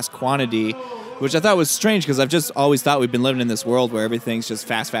just mass quantity. Which I thought was strange because I've just always thought we've been living in this world where everything's just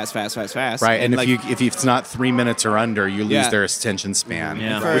fast. Right, and if it's not 3 minutes or under, you lose their attention span,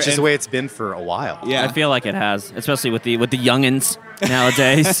 which is the way it's been for a while. Yeah, I feel like it has, especially with the youngins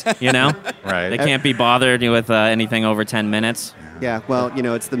nowadays. Right? They can't be bothered with anything over 10 minutes. Yeah, well,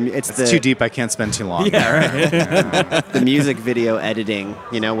 it's too deep. I can't spend too long. Yeah, right. The music video editing,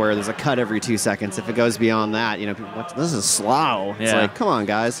 where there's a cut every 2 seconds. If it goes beyond that, people, this is slow. It's like, come on,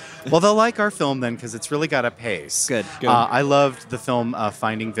 guys. Well, they'll like our film then because it's really got a pace. Good. I loved the film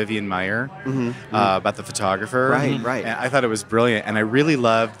Finding Vivian Maier about the photographer. Right. And I thought it was brilliant, and I really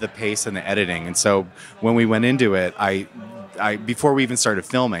loved the pace and the editing. And so when we went into it, I before we even started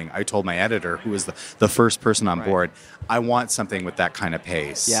filming, I told my editor, who was the first person on board, I want something with that kind of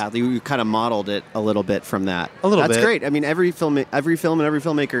pace. Yeah, you kind of modeled it a little bit from that. That's great. every film and every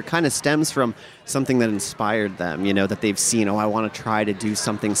filmmaker kind of stems from something that inspired them, that they've seen, I want to try to do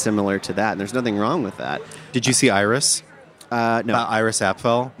something similar to that. And there's nothing wrong with that. Did you see Iris? No. About Iris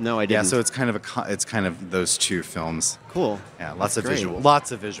Apfel? No, I didn't. Yeah, so it's kind of those two films. Cool. Yeah, lots of visuals.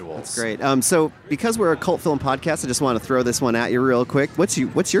 That's great. So because we're a cult film podcast, I just want to throw this one at you real quick. What's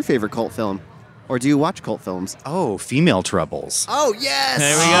your favorite cult film? Or do you watch cult films? Oh, Female Troubles. Oh, yes!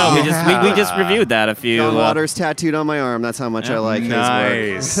 There we go. We just reviewed that a few... John Waters tattooed on my arm. That's how much I like his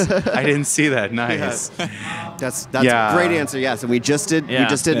work. I didn't see that. Nice. Yeah. That's a great answer, yes. And we just did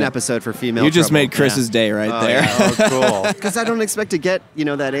an episode for Female You just Trouble. made Chris's day right there. Yeah. Oh, cool. Because I don't expect to get,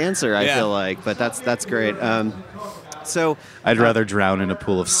 that answer, I feel like. But that's great. So I'd rather drown in a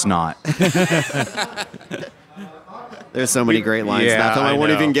pool of snot. There's so many great lines. Yeah, I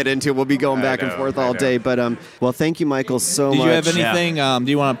won't even get into. We'll be going back and forth all day. But well, thank you, Michael, so much. Did you have anything? Do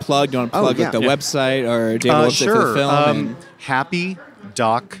you want to plug? Do you want to plug the website, or do you have a website for the film?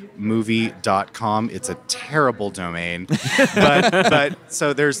 HappyDocMovie.com. It's a terrible domain, but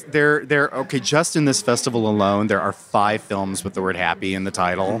so okay. Just in this festival alone, there are 5 films with the word "happy" in the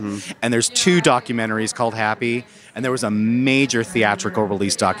title, and there's 2 documentaries called "Happy." And there was a major theatrical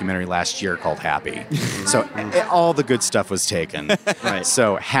release documentary last year called Happy. So all the good stuff was taken. Right.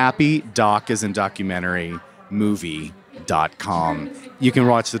 So Happy Doc is in documentary movie.com. You can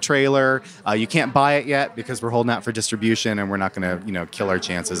watch the trailer. You can't buy it yet because we're holding out for distribution, and we're not going to kill our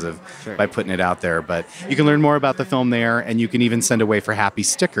chances by putting it out there. But you can learn more about the film there, and you can even send away for Happy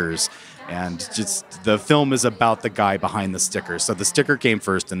stickers. And just the film is about the guy behind the sticker. So the sticker came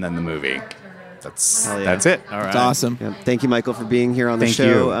first, and then the movie. That's it. All right. That's awesome. Yeah. Thank you, Michael, for being here on the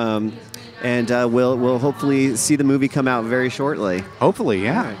show. And we'll hopefully see the movie come out very shortly. Hopefully,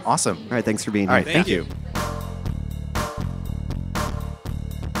 yeah. Right. Awesome. All right, thanks for being here. All right, thank you.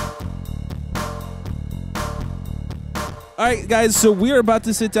 All right, guys, so we are about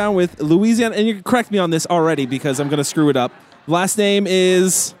to sit down with Louisiana, and you can correct me on this already because I'm going to screw it up. Last name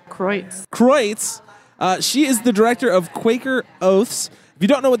is... Kreutz. She is the director of Quaker Oaths. If you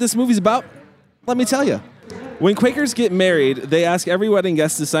don't know what this movie's about, let me tell you. When Quakers get married, they ask every wedding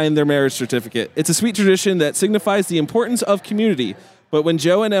guest to sign their marriage certificate. It's a sweet tradition that signifies the importance of community. But when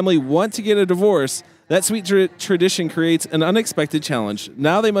Joe and Emily want to get a divorce, that sweet tradition creates an unexpected challenge.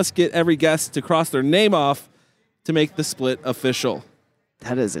 Now they must get every guest to cross their name off to make the split official.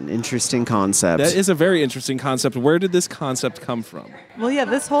 That is an interesting concept. That is a very interesting concept. Where did this concept come from? Well, yeah,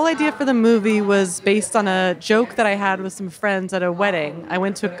 this whole idea for the movie was based on a joke that I had with some friends at a wedding. I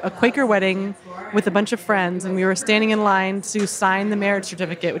went to a Quaker wedding with a bunch of friends, and we were standing in line to sign the marriage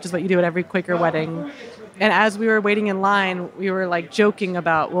certificate, which is what you do at every Quaker wedding. And as we were waiting in line, we were like joking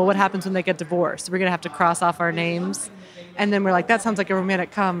about, well, what happens when they get divorced? We're going to have to cross off our names. And then we're like, that sounds like a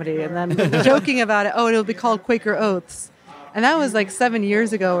romantic comedy. And then joking about it, it'll be called Quaker Oaths. And that was like 7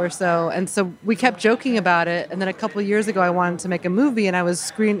 years ago or so. And so we kept joking about it. And then a couple of years ago, I wanted to make a movie, and I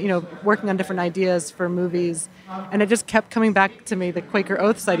was working on different ideas for movies. And it just kept coming back to me, the Quaker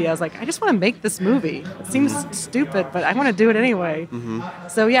Oaths idea. I was like, I just want to make this movie. It seems stupid, but I want to do it anyway. Mm-hmm.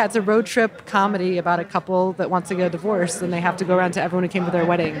 So yeah, it's a road trip comedy about a couple that wants to get a divorce, and they have to go around to everyone who came to their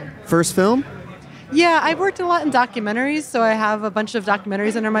wedding. First film? Yeah, I've worked a lot in documentaries, so I have a bunch of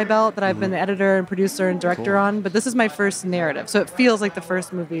documentaries under my belt that I've been the editor and producer and director on, but this is my first narrative, so it feels like the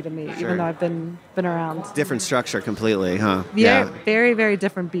first movie to me, even though I've been around. Different structure completely, huh? Yeah. Very, very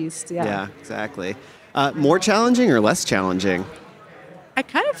different beast, yeah. Yeah, exactly. More challenging or less challenging? I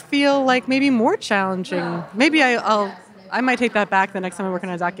kind of feel like maybe more challenging. Maybe I might take that back the next time I'm working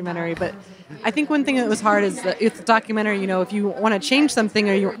on a documentary, but I think one thing that was hard is that it's a documentary, if you want to change something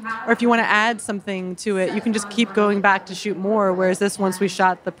or if you want to add something to it, you can just keep going back to shoot more, whereas this, once we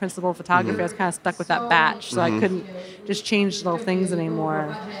shot the principal photography, I was kind of stuck with that batch, so I couldn't just change little things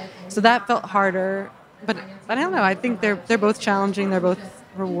anymore. So that felt harder, but I don't know, I think they're both challenging, they're both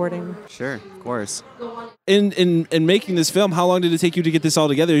rewarding. Sure, of course. In making this film, how long did it take you to get this all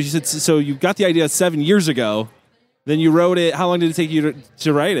together? You said, so you got the idea 7 years ago. Then you wrote it. How long did it take you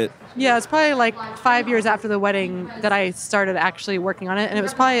to write it? Yeah, it's probably like 5 years after the wedding that I started actually working on it. And it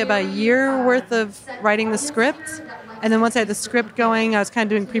was probably about a year worth of writing the script. And then once I had the script going, I was kind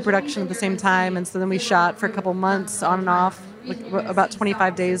of doing pre-production at the same time. And so then we shot for a couple months on and off, like about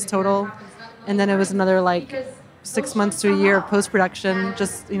 25 days total. And then it was another 6 months to a year of post-production,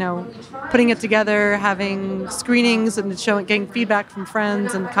 just, putting it together, having screenings and getting feedback from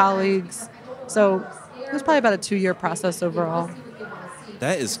friends and colleagues. So it was probably about a 2-year process overall.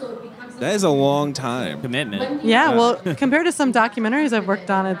 That is a long time. Commitment. Yeah, well, compared to some documentaries I've worked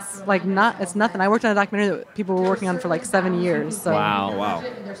on, it's nothing. I worked on a documentary that people were working on for 7 years. So. Wow.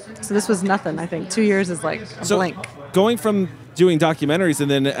 So this was nothing, I think. 2 years is like a blink. Going from doing documentaries and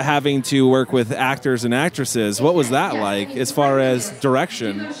then having to work with actors and actresses, what was that like as far as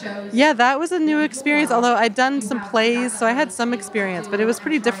direction? Yeah, that was a new experience, although I'd done some plays, so I had some experience, but it was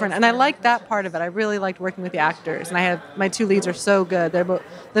pretty different. And I liked that part of it. I really liked working with the actors. And my two leads are so good. They're both,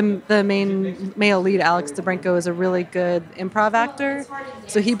 the main male lead, Alex DeBrinco, is a really good improv actor.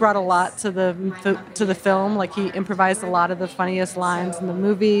 So he brought a lot to the film. He improvised a lot of the funniest lines in the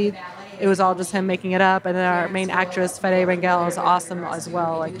movie. It was all just him making it up. And then our main actress, Fede Rangel, is awesome as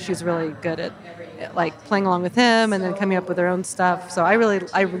well. She's really good at playing along with him and then coming up with her own stuff. So I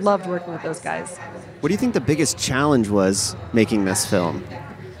loved working with those guys. What do you think the biggest challenge was making this film?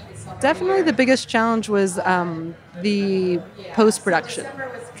 Definitely the biggest challenge was the post-production.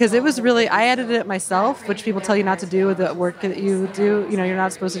 Because it was really, I edited it myself, which people tell you not to do with the work that you do. You're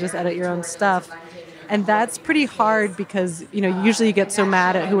not supposed to just edit your own stuff. And that's pretty hard because, usually you get so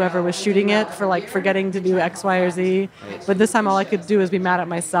mad at whoever was shooting it for forgetting to do X, Y, or Z. But this time all I could do was be mad at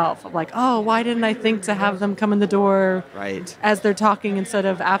myself. I'm like, oh, why didn't I think to have them come in the door as they're talking instead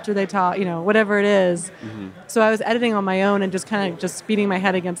of after they talk, whatever it is. Mm-hmm. So I was editing on my own and just kind of just beating my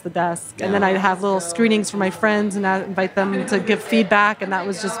head against the desk. And then I'd have little screenings for my friends and I'd invite them to give feedback. And that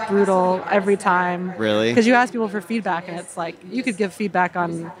was just brutal every time. Really? Because you ask people for feedback and it's you could give feedback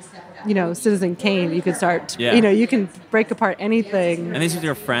on, Citizen Kane. You could start, you can break apart anything. And these are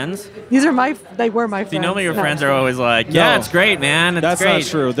your friends? They were my friends. You know, your friends are always like, yeah, it's great, man. That's great. Not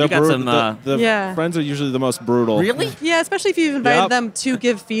true. You got some, the friends are usually the most brutal. Really? Yeah, especially if you've invited them to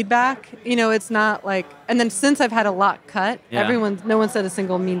give feedback. It's not and then since I've had a lot cut, no one said a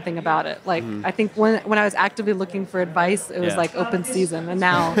single mean thing about it. I think when I was actively looking for advice, it was open season. And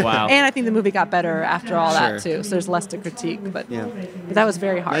now, and I think the movie got better after all that too. So there's less to critique. But that was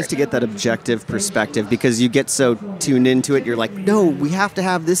very hard. Nice to get get that objective perspective because you get so tuned into it. You're like, no, we have to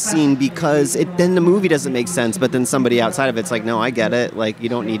have this scene because then the movie doesn't make sense. But then somebody outside of it's like, no, I get it. Like you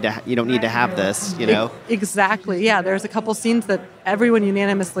don't need to have this. You know? Exactly. Yeah. There's a couple scenes that everyone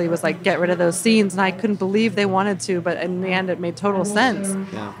unanimously was like, get rid of those scenes, and I couldn't believe they wanted to, but in the end, it made total sense.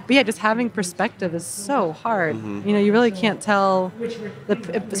 Yeah. But yeah, just having perspective is so hard. You know, you really can't tell.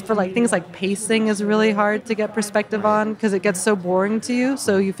 For like things like pacing is really hard to get perspective on because it gets so boring to you.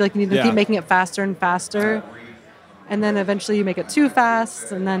 So you feel like you need to keep making it faster and faster. And then eventually you make it too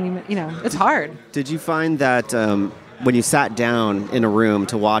fast, and then you know it's hard. Did you find that when you sat down in a room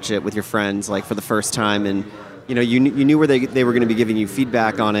to watch it with your friends, like for the first time, and you know you knew where they were going to be giving you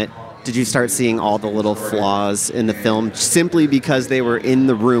feedback on it? Did you start seeing all the little flaws in the film simply because they were in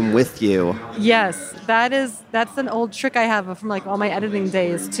the room with you? Yes, that's an old trick I have from like all my editing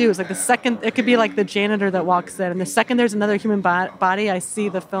days too. It's like the second it could be like the janitor that walks in, and the second there's another human body, I see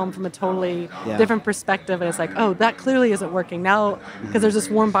the film from a totally different perspective, and it's like, oh, that clearly isn't working now because there's this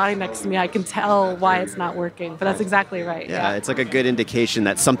warm body next to me. I can tell why it's not working. But that's exactly right. Yeah, it's like a good indication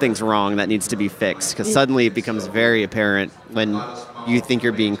that something's wrong that needs to be fixed because suddenly it becomes very apparent when you think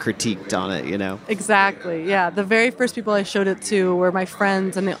you're being critiqued on it, you know? Exactly, yeah. The very first people I showed it to were my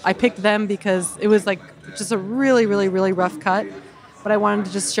friends, and I picked them because it was like just a really, really, really rough cut. But I wanted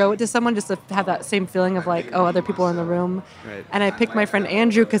to just show it to someone just to have that same feeling of like, oh, other people are in the room. Right. And I picked my friend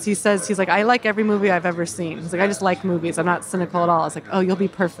Andrew because he's like, I like every movie I've ever seen. He's like, I just like movies. I'm not cynical at all. I was like, oh, you'll be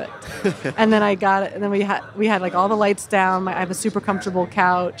perfect. And then I got it, and then we had like all the lights down. I have a super comfortable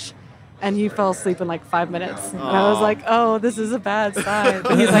couch. And he fell asleep in like 5 minutes. And I was like, oh, this is a bad sign.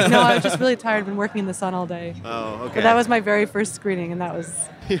 But he's like, no, I was just really tired. I've been working in the sun all day. Oh, okay. But that was my very first screening, and that was,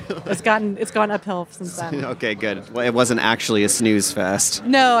 it's gone uphill since then. Okay, good. Well, it wasn't actually a snooze fest.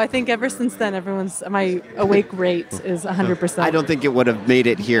 No, I think ever since then, my awake rate is 100%. I don't think it would have made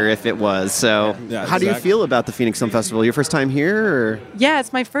it here if it was. So how do you feel about the Phoenix Film Festival? Your first time here? Or? Yeah,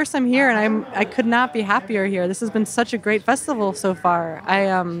 it's my first time here, and I could not be happier here. This has been such a great festival so far.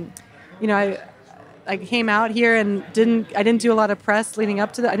 I came out here and I didn't do a lot of press leading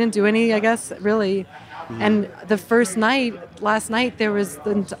up to that. I didn't do any, I guess, really. And the first night, last night, there was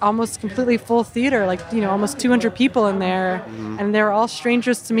an almost completely full theater, like, you know, almost 200 people in there. And they were all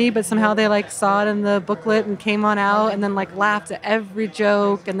strangers to me, but somehow they like saw it in the booklet and came on out and then like laughed at every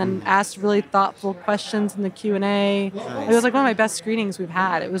joke and then asked really thoughtful questions in the Q&A. It was like one of my best screenings we've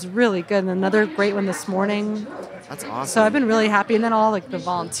had. It was really good. And another great one this morning. That's awesome. So I've been really happy. And then all like the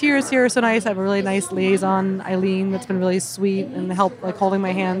volunteers here are so nice. I have a really nice liaison, Eileen, that's been really sweet and helped like holding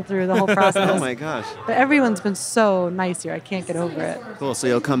my hand through the whole process. Oh my gosh. But everyone's been so nice here. I can't get over it. Cool. So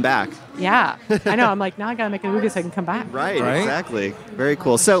you'll come back. Yeah. I know. I'm like, now I got to make a movie so I can come back. Right, exactly. Very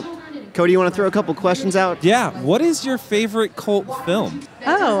cool. So, Cody, you want to throw a couple questions out? Yeah. What is your favorite cult film?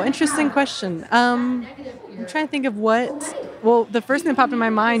 Oh, interesting question. I'm trying to think of well, the first thing that popped in my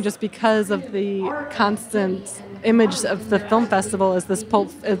mind just because of the constant image of the film festival is this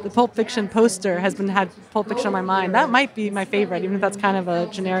the Pulp Fiction poster had Pulp Fiction on my mind. That might be my favorite, even if that's kind of a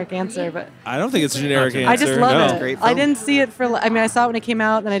generic answer. But I don't think it's a generic answer. I just love it. Great film. I didn't see it I saw it when it came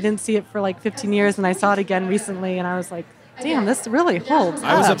out, and I didn't see it for like 15 years, and I saw it again recently, and I was like, damn, this really holds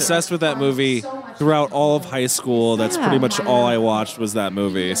I was up. obsessed with that movie throughout all of high school. That's pretty much all I watched was that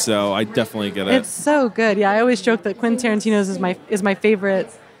movie. So I definitely get it. It's so good. Yeah, I always joke that Quentin Tarantino is my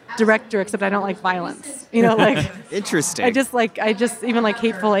favorite director, except I don't like violence. You know, like interesting. I just even like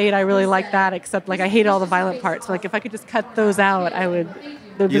Hateful Eight. I really like that, except like I hate all the violent parts. So, like if I could just cut those out, that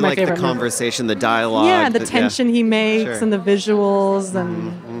would be you my like favorite. The conversation, the dialogue. Yeah, the tension he makes, Sure. and the visuals,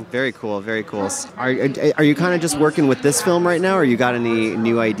 and very cool, very cool. Are you kind of just working with this film right now, or you got any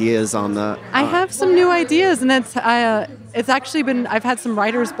new ideas on the? I have some new ideas, and it's actually been. I've had some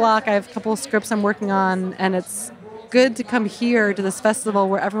writer's block. I have a couple of scripts I'm working on, and it's good to come here to this festival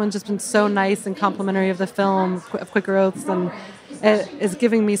where everyone's just been so nice and complimentary of the film, of Quaker Oats, and it is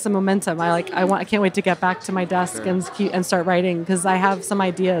giving me some momentum. I can't wait to get back to my desk and start writing because I have some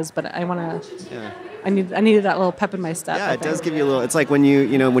ideas, but I want to. Yeah. I needed that little pep in my step. Yeah, it does give you a little. It's like when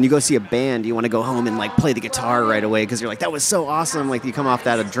you go see a band, you want to go home and like play the guitar right away because you're like, that was so awesome. Like you come off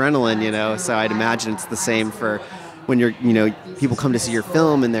that adrenaline, you know. So I'd imagine it's the same for when people come to see your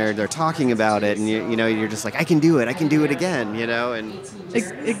film and they're talking about it, and you're just like, I can do it again, you know, and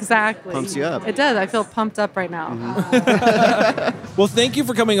exactly pumps you up. It does. I feel pumped up right now. Well, thank you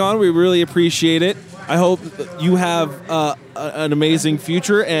for coming on. We really appreciate it. I hope you have an amazing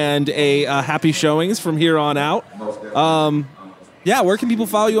future and a happy showings from here on out. Yeah, where can people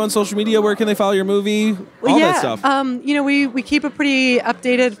follow you on social media? Where can they follow your movie? All that stuff. We keep a pretty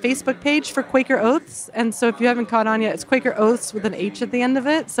updated Facebook page for Quaker Oaths, and so if you haven't caught on yet, it's Quaker Oaths with an H at the end of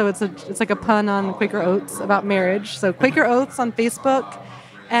it. So it's like a pun on Quaker Oats about marriage. So Quaker Oaths on Facebook,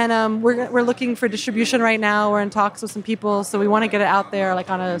 and we're looking for distribution right now. We're in talks with some people, so we want to get it out there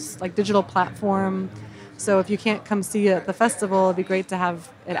like on a digital platform. So if you can't come see it at the festival, it'd be great to have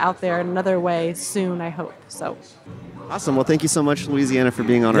it out there in another way soon, I hope. So. Awesome. Well, thank you so much, Louisiana, for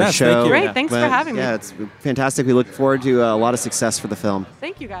being on our show. Thank you. Great. Thanks for having me. Yeah, it's fantastic. We look forward to a lot of success for the film.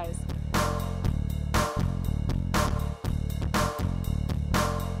 Thank you, guys.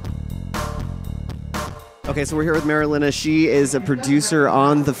 Okay, so we're here with Marilena. She is a producer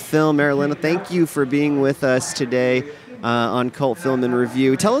on the film. Marilena, thank you for being with us today on Cult Film in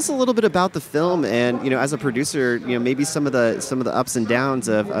Review. Tell us a little bit about the film, and as a producer, maybe some of the ups and downs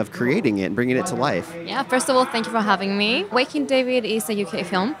of creating it and bringing it to life. Yeah, first of all, thank you for having me. Waking David is a UK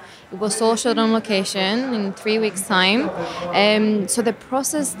film. It was all shot on location in 3 weeks' time. So the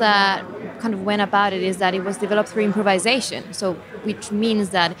process that kind of went about it is that it was developed through improvisation. So which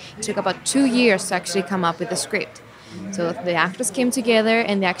means that it took about 2 years to actually come up with the script. So the actors came together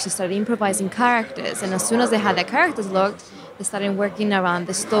and they actually started improvising characters. And as soon as they had their characters locked, they started working around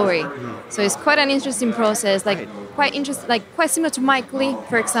the story. So it's quite an interesting process, quite similar to Mike Lee,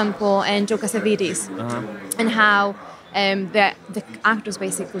 for example, and Joe Cassavetes, and how the actors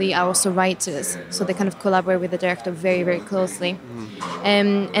basically are also writers. So they kind of collaborate with the director very, very closely.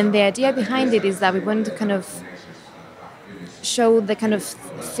 And the idea behind it is that we wanted to kind of show the kind of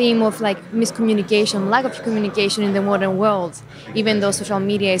theme of miscommunication, lack of communication in the modern world. Even though social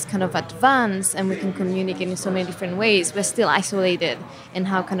media is kind of advanced and we can communicate in so many different ways, we're still isolated, and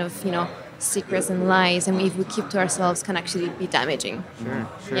how kind of secrets and lies, and if we keep to ourselves, can actually be damaging. Sure.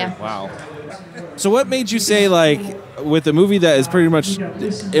 Yeah. Wow. So what made you say, with a movie that is pretty much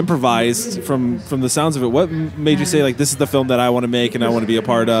improvised from the sounds of it, what made you say, this is the film that I want to make and I want to be a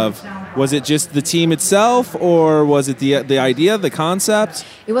part of? Was it just the team itself, or was it the idea, the concept?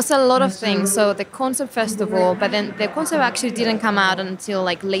 It was a lot of things. So the concept, first of all, but then the concept actually didn't come out until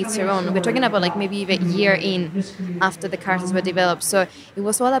later on. We're talking about maybe even a year in after the characters were developed. So it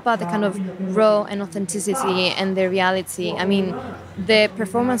was all about the kind of raw and authenticity and the reality. I mean, the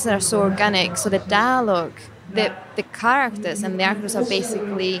performances are so organic. So the dialogue, the characters and the actors are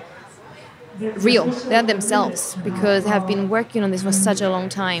basically real. They are themselves because they have been working on this for such a long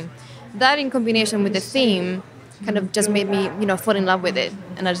time. That in combination with the theme kind of just made me, fall in love with it.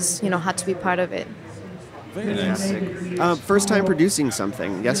 And I just, had to be part of it. Very nice. First time producing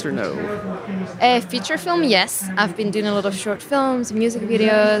something, yes or no? A feature film, yes. I've been doing a lot of short films, music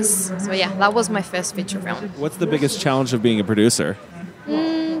videos. So yeah, that was my first feature film. What's the biggest challenge of being a producer?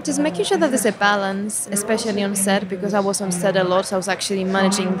 Just making sure that there's a balance, especially on set, because I was on set a lot, so I was actually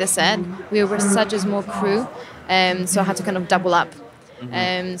managing the set. We were such a small crew, so I had to kind of double up.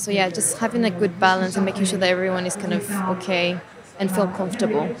 So yeah, just having a good balance and making sure that everyone is kind of okay and feel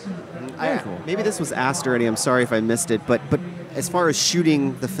comfortable. Maybe this was asked already, I'm sorry if I missed it, but as far as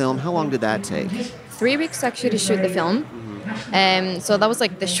shooting the film, how long did that take? 3 weeks to actually shoot the film. So that was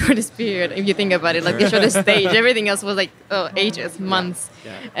the shortest period, if you think about it, the shortest stage. Everything else was ages, months.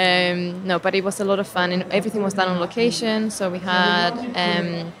 No, but it was a lot of fun, and everything was done on location. So we had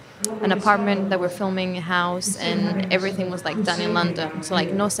an apartment that we're filming, a house, and everything was done in London. So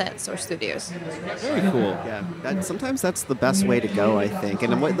no sets or studios. Very cool. Yeah, sometimes that's the best way to go, I think,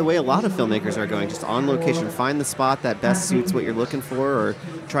 and the way a lot of filmmakers are going, just on location, find the spot that best suits what you're looking for, or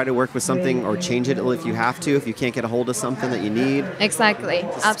try to work with something or change it if you have to, if you can't get a hold of something that you need. Exactly.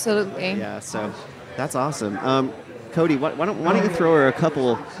 Absolutely. Yeah. So that's awesome. Cody, why don't you throw her a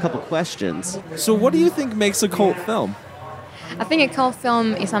couple questions? So what do you think makes a cult film? I think a cult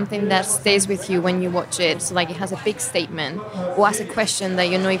film is something that stays with you when you watch it. So it has a big statement or asks a question that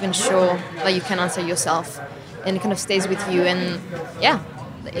you're not even sure that you can answer yourself, and it kind of stays with you. And yeah,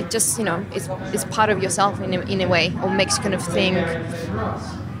 it just it's part of yourself in a way, or makes you kind of think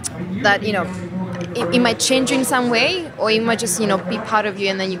that it might change you in some way, or it might just be part of you,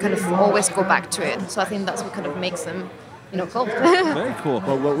 and then you kind of always go back to it. So I think that's what kind of makes them cult. Very cool.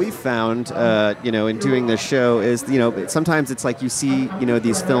 Well, what we found, in doing this show is, sometimes it's you see,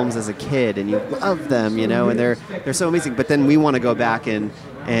 these films as a kid and you love them, and they're so amazing. But then we want to go back and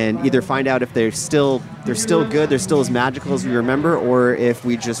either find out if they're still good, they're still as magical as we remember, or if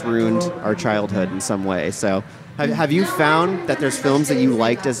we just ruined our childhood in some way. So, have you found that there's films that you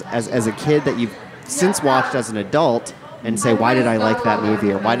liked as a kid that you've since watched as an adult and say, why did I like that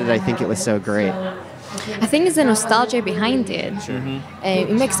movie, or why did I think it was so great? I think it's the nostalgia behind it.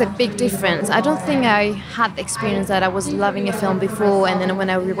 It makes a big difference. I don't think I had the experience that I was loving a film before, and then when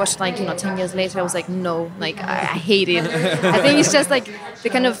I rewatched, 10 years later, I was like, no, I hate it. I think it's just like the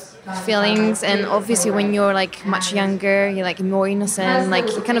kind of feelings, and obviously when you're like much younger, you're like more innocent, like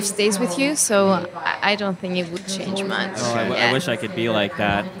it kind of stays with you. So I don't think it would change much. Oh, I wish I could be like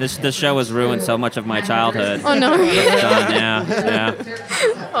that. This show has ruined so much of my childhood. Oh no! Yeah.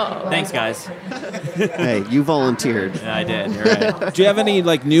 Oh. Thanks, guys. Hey, you volunteered. Yeah, I did. You're right. Do you have any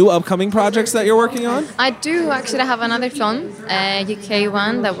new upcoming projects that you're working on? I do actually have another film, a UK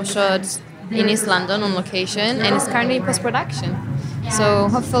one that was shot in East London on location, and it's currently in post-production. So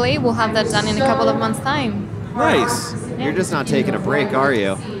hopefully we'll have that done in a couple of months' time. Nice. You're just not taking a break, are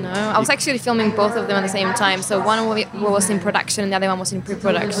you? No, I was actually filming both of them at the same time. So one was in production and the other one was in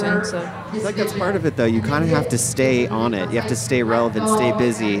pre-production. So I feel like that's part of it, though. You kind of have to stay on it. You have to stay relevant, stay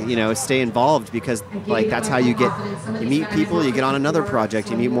busy, stay involved, because that's how you meet people, you get on another project,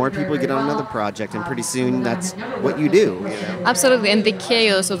 you meet more people, you get on another project, and pretty soon that's what you do. Absolutely, and the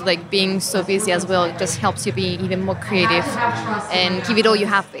chaos of being so busy as well just helps you be even more creative and give it all you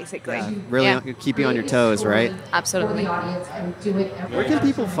have, basically. Really keep you on your toes, right? Absolutely. Where can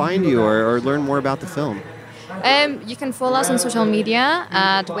people find you or learn more about the film? You can follow us on social media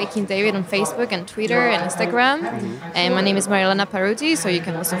at Waking David on Facebook and Twitter and Instagram. And my name is Marilena Paruti, so you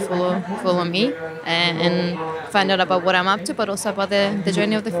can also follow me and find out about what I'm up to, but also about the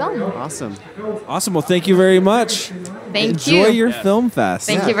journey of the film. Awesome. Well, thank you very much. Thank you. Enjoy your film fest.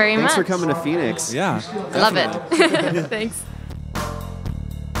 Thank you very much. Thanks for coming to Phoenix. Yeah. Love it. Thanks.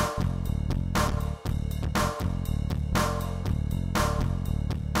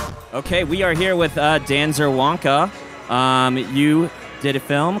 Okay, we are here with Dan Zerwanka. You did a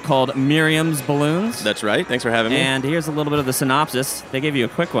film called Miriam's Balloons. That's right. Thanks for having me. And here's a little bit of the synopsis. They gave you a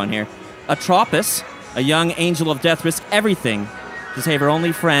quick one here. Atropos, a young angel of death, risks everything to save her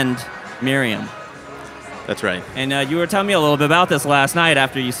only friend, Miriam. That's right. And you were telling me a little bit about this last night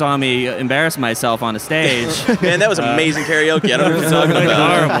after you saw me embarrass myself on a stage. Man, that was amazing karaoke. I don't know what you're talking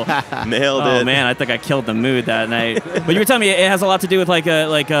about. Horrible. Nailed it. Oh man, I think I killed the mood that night. But you were telling me it has a lot to do with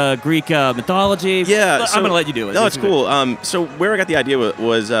Greek mythology. Yeah, I'm gonna let you do it. No, it's cool. So where I got the idea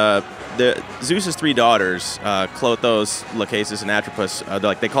was Zeus's three daughters, Clothos, Lachesis, and Atropos.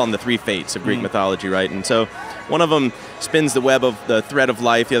 They call them the three fates of Greek mythology, right? And so one of them spins the web of the thread of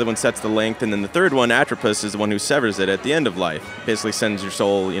life, the other one sets the length, and then the third one, Atropos, is the one who severs it at the end of life. Basically sends your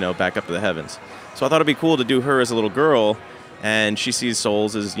soul, back up to the heavens. So I thought it'd be cool to do her as a little girl, and she sees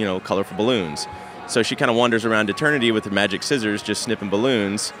souls as, colorful balloons. So she kind of wanders around eternity with her magic scissors, just snipping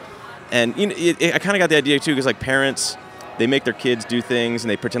balloons. And I kind of got the idea too, because parents, they make their kids do things and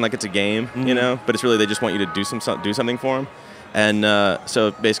they pretend like it's a game, but it's really they just want you to do something for them. And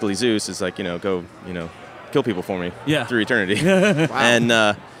so basically Zeus is like, go, kill people for me through eternity. Wow.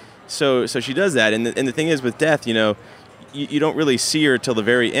 And so she does that. And the thing is with death, you don't really see her till the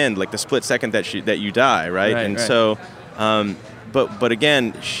very end, like the split second that you die, right? And so, but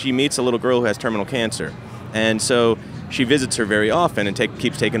again, she meets a little girl who has terminal cancer. And so she visits her very often and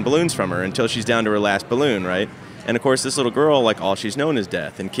keeps taking balloons from her until she's down to her last balloon, right? And of course, this little girl, all she's known is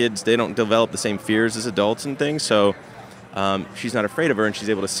death. And kids, they don't develop the same fears as adults and things. So she's not afraid of her, and she's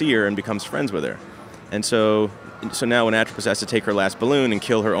able to see her and becomes friends with her. And so now when Atropos has to take her last balloon and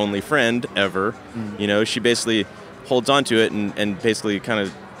kill her only friend ever, she basically holds on to it and basically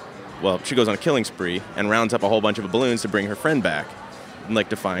she goes on a killing spree and rounds up a whole bunch of balloons to bring her friend back, and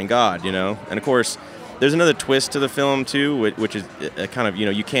defying God, And of course, there's another twist to the film too, which is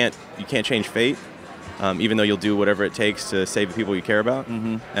you can't change fate, even though you'll do whatever it takes to save the people you care about.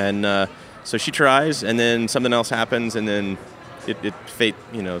 Mm-hmm. And so she tries, and then something else happens, and then fate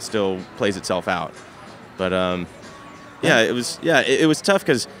still plays itself out. But it was tough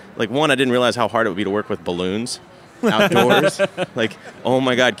because one, I didn't realize how hard it would be to work with balloons outdoors. Oh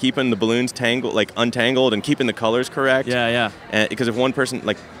my God, keeping the balloons untangled and keeping the colors correct. Yeah. And because if one person,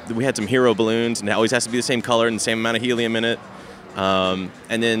 we had some hero balloons, and it always has to be the same color and the same amount of helium in it. And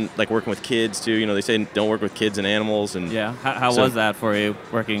then working with kids too. They say don't work with kids and animals. And how was that for you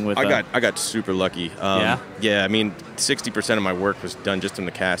working with? I got super lucky. I mean, 60% of my work was done just in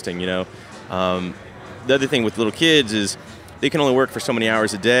the casting. The other thing with little kids is they can only work for so many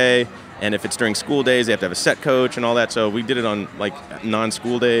hours a day, and if it's during school days, they have to have a set coach and all that. So we did it on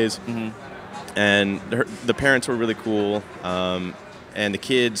non-school days, and the parents were really cool, and the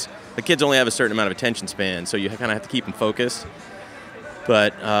kids only have a certain amount of attention span, so you kind of have to keep them focused.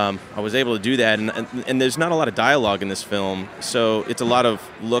 But I was able to do that, and there's not a lot of dialogue in this film, so it's a lot of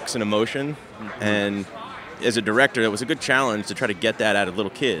looks and emotion, and as a director, it was a good challenge to try to get that out of little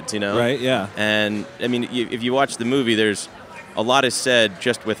kids, you know? Right, yeah. And, I mean, if you watch the movie, there's a lot is said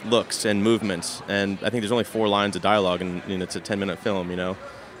just with looks and movements, and I think there's only 4 lines of dialogue, and it's a 10-minute film, you know?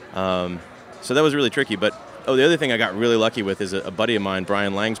 So that was really tricky, but the other thing I got really lucky with is a buddy of mine,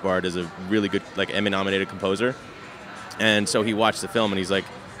 Brian Langsbard, is a really good, like, Emmy-nominated composer, and so he watched the film, and he's like,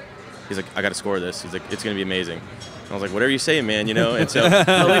 I got to score this. He's like, it's going to be amazing. I was like, whatever you say, man, you know? And so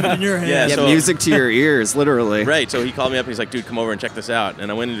I'll leave it in your hands. Yeah, music to your ears, literally. Right. So he called me up and he's like, dude, come over and check this out.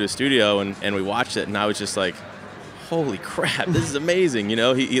 And I went into the studio and we watched it, and I was just like, holy crap, this is amazing. You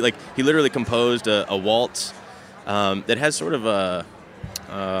know, he literally composed a waltz that has sort of a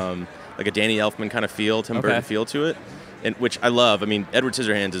like a Danny Elfman kind of feel, Tim Burton feel to it, and which I love. I mean, Edward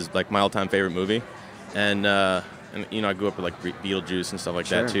Scissorhands is like my all-time favorite movie, and you know, I grew up with like Beetlejuice and stuff like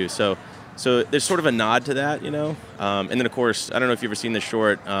that too. So there's sort of a nod to that, you know. And then, of course, I don't know if you've ever seen the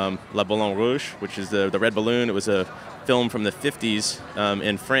short La Ballon Rouge, which is the Red Balloon. It was a film from the 50s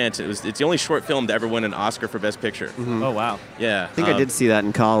in France. It's the only short film to ever win an Oscar for Best Picture. Mm-hmm. Oh, wow. Yeah. I think I did see that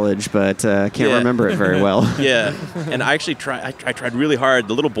in college, but can't remember it very well. Yeah. And I actually I tried really hard.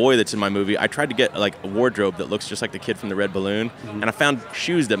 The little boy that's in my movie, I tried to get like a wardrobe that looks just like the kid from the Red Balloon. Mm-hmm. And I found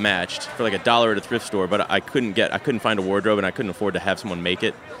shoes that matched for like $1 at a thrift store, but I couldn't find a wardrobe, and I couldn't afford to have someone make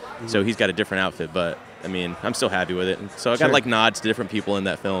it. So he's got a different outfit, but I mean, I'm still happy with it. And so I got like nods to different people in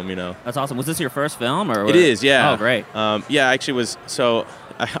that film, you know. That's awesome. Was this your first film, or it is? Yeah. Oh, great. Yeah, I actually was. So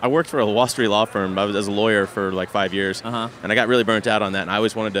I worked for a Wall Street law firm. I was as a lawyer for like 5 years, and I got really burnt out on that. And I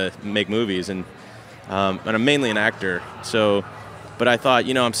always wanted to make movies, and I'm mainly an actor. So, but I thought,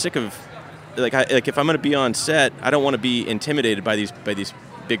 you know, I'm sick of like if I'm going to be on set, I don't want to be intimidated by these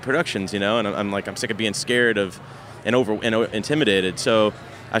big productions, you know. And I'm sick of being scared of and intimidated. So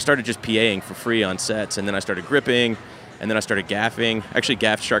I started just PAing for free on sets, and then I started gripping, and then I started gaffing. I actually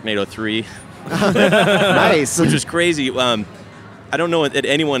gaffed Sharknado 3. Nice. Which was crazy. I don't know that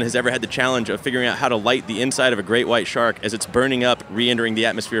anyone has ever had the challenge of figuring out how to light the inside of a great white shark as it's burning up, re-entering the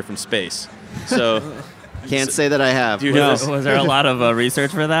atmosphere from space. So can't say that I have. Was there a lot of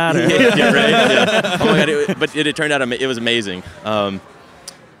research for that? Or? Yeah, right. Yeah. Oh my God! But it turned out it was amazing.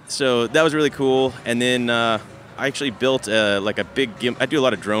 So that was really cool, and then I actually built like a big I do a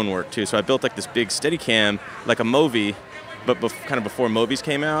lot of drone work too, so I built like this big Steadicam, like a Movi, but kind of before Movies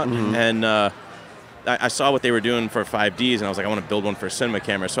came out, and I saw what they were doing for 5Ds, and I was like, I want to build one for a cinema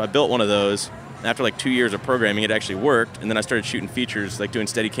camera, so I built one of those. And after like 2 years of programming, it actually worked, and then I started shooting features, like doing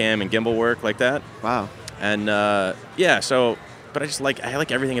Steadicam and gimbal work like that. Wow. And yeah, so, but I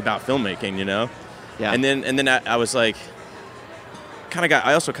like everything about filmmaking, you know? Yeah. And then I was like,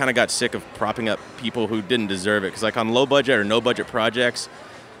 I also kind of got sick of propping up people who didn't deserve it, because like on low budget or no budget projects,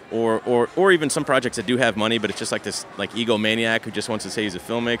 or even some projects that do have money, but it's just like this like egomaniac who just wants to say he's a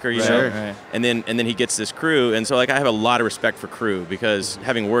filmmaker, you know? Right. And then he gets this crew, and so like I have a lot of respect for crew, because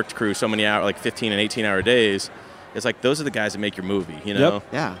having worked crew so many hours, like 15 and 18-hour days, it's like those are the guys that make your movie, you know? Yep.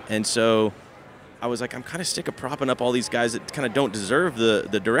 Yeah. And so I was like, I'm kind of sick of propping up all these guys that kind of don't deserve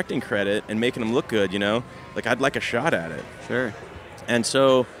the directing credit and making them look good, you know? Like I'd like a shot at it. Sure. And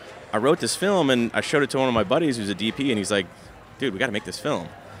so I wrote this film, and I showed it to one of my buddies who's a DP, and he's like, dude, we got to make this film.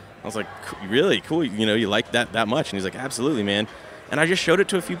 I was like, really? Cool. You know, you like that much? And he's like, absolutely, man. And I just showed it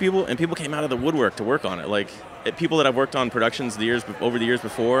to a few people, and people came out of the woodwork to work on it. Like, people that I've worked on productions over the years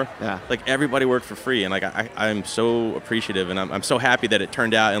before, like, everybody worked for free. And, like, I'm so appreciative, and I'm so happy that it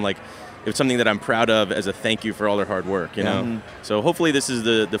turned out, and, like, it was something that I'm proud of as a thank you for all their hard work, you know? Mm-hmm. So hopefully this is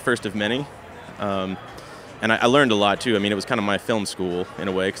the first of many. And I learned a lot, too. I mean, it was kind of my film school, in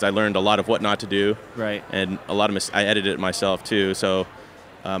a way, because I learned a lot of what not to do. Right. And a lot of I edited it myself, too. So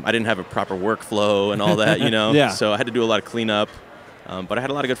I didn't have a proper workflow and all that, you know? Yeah. So I had to do a lot of cleanup. But I had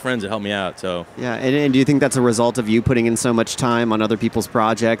a lot of good friends that helped me out, so. Yeah, and do you think that's a result of you putting in so much time on other people's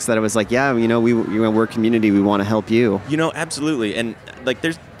projects that it was like, yeah, you know, we're a community, we want to help you? You know, absolutely. And, like,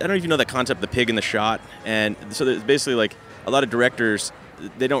 I don't know if you know that concept, the pig in the shot. And so there's basically, like, a lot of directors,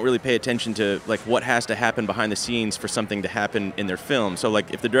 they don't really pay attention to like what has to happen behind the scenes for something to happen in their film. So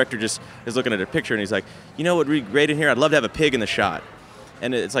like if the director just is looking at a picture and he's like, you know what would be great in here? I'd love to have a pig in the shot.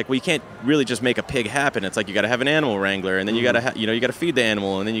 And it's like, well, you can't really just make a pig happen. It's like you got to have an animal wrangler, and then you got to you got to feed the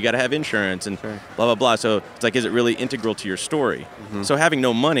animal, and then you got to have insurance and blah blah blah. So it's like, is it really integral to your story? Mm-hmm. So having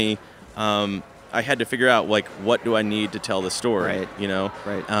no money, I had to figure out like what do I need to tell the story, right. You know,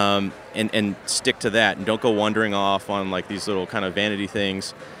 right. And stick to that, and don't go wandering off on like these little kind of vanity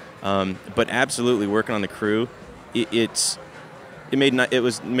things. But absolutely working on the crew, it made night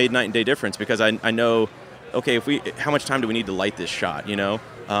and day difference, because I know, okay, how much time do we need to light this shot? You know,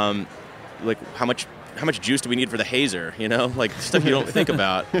 like how much juice do we need for the hazer? You know, like stuff you don't think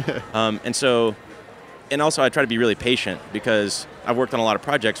about. And so and also I try to be really patient because I've worked on a lot of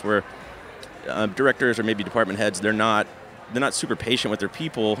projects where directors or maybe department heads, they're not super patient with their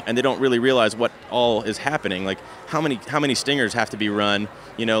people, and they don't really realize what all is happening. Like how many stingers have to be run.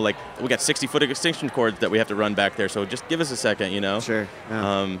 Like we got 60-foot extension cords that we have to run back there. So just give us a second. Sure.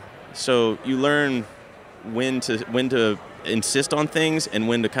 Yeah. So you learn when to insist on things and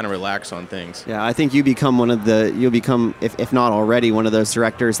when to kind of relax on things. Yeah, I think you'll become, if not already, one of those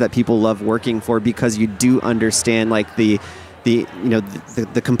directors that people love working for because you do understand like the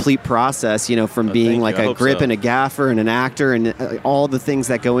complete process, from being like a grip and a gaffer and an actor and all the things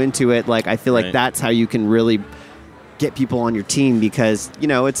that go into it. Like, I feel like that's how you can really get people on your team because,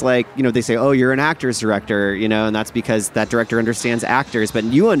 it's like, they say, oh, you're an actor's director, and that's because that director understands actors, but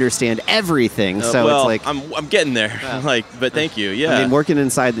you understand everything. So well, it's like I'm getting there. Yeah. But thank you. Yeah. I mean, working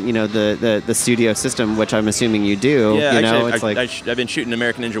inside, the studio system, which I'm assuming you do. Yeah, actually, I've been shooting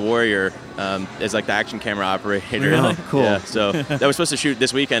American Ninja Warrior as like the action camera operator. Oh, cool. Yeah, so that was supposed to shoot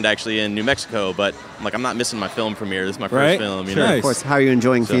this weekend actually in New Mexico, but I'm not missing my film premiere. This is my first film. Sure. Of course. How are you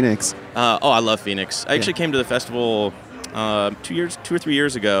enjoying Phoenix? I love Phoenix. I actually came to the festival 2 or 3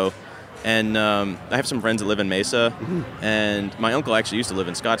 years ago, and I have some friends that live in Mesa, and my uncle actually used to live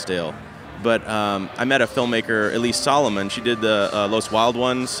in Scottsdale. But I met a filmmaker, Elise Solomon. She did the Los Wild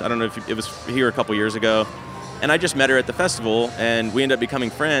Ones. I don't know if it was here a couple years ago. And I just met her at the festival, and we ended up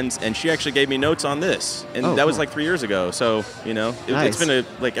becoming friends, and she actually gave me notes on this. And that was like 3 years ago. So, it's been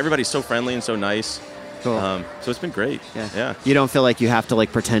everybody's so friendly and so nice. Cool. So it's been great. Yeah. You don't feel like you have to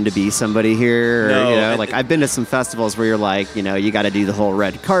like pretend to be somebody here, or, No, I've been to some festivals where you're like, you got to do the whole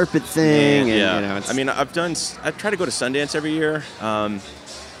red carpet thing. Yeah. I mean, I try to go to Sundance every year, and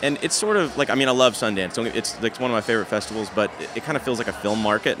it's sort of like, I love Sundance. It's like one of my favorite festivals, but it kind of feels like a film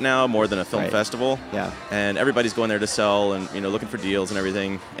market now more than a film festival. Yeah. And everybody's going there to sell and looking for deals and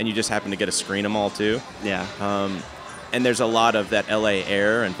everything, and you just happen to get to screen them all too. Yeah. And there's a lot of that LA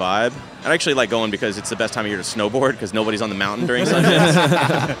air and vibe. I actually like going because it's the best time of year to snowboard because nobody's on the mountain during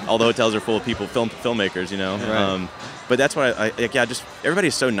Sundance. All the hotels are full of people, filmmakers, Right. But that's what just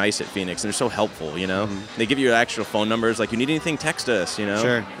everybody's so nice at Phoenix and they're so helpful, They give you actual phone numbers, like you need anything, text us,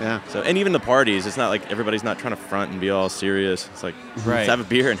 Sure, yeah. So, and even the parties, it's not like everybody's not trying to front and be all serious. It's like, let's have a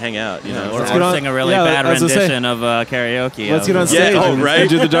beer and hang out, Or sing a really bad rendition of karaoke. Let's get on stage and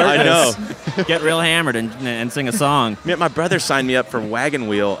do the darkness. I know. Get real hammered and sing a song. My brother signed me up for Wagon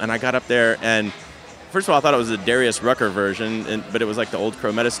Wheel, and I got up there, and first of all, I thought it was the Darius Rucker version, but it was like the Old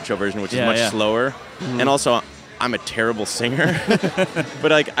Crow Medicine Show version, which is much slower. And also, I'm a terrible singer,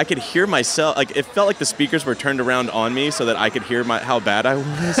 but I could hear myself. It felt like the speakers were turned around on me so that I could hear how bad I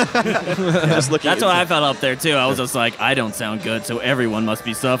was. Just looking. That's what I felt up there too. I was just like, I don't sound good, so everyone must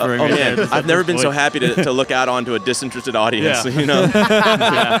be suffering. Man, I've never been so happy to look out onto a disinterested audience.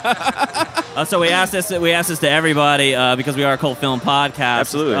 So we asked this to everybody because we are a cult film podcast.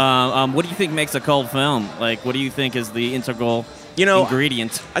 Absolutely. What do you think makes a cult film? Like, what do you think is the integral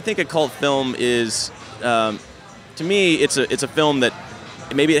ingredient? I think a cult film is. To me, it's a film that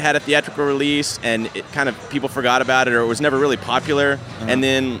maybe it had a theatrical release and it kind of people forgot about it, or it was never really popular, and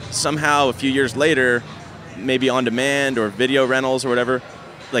then somehow a few years later, maybe on demand or video rentals or whatever,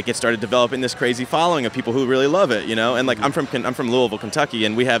 it started developing this crazy following of people who really love it, And I'm from Louisville, Kentucky,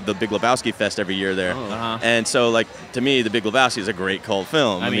 and we have the Big Lebowski Fest every year there. And so to me, the Big Lebowski is a great cult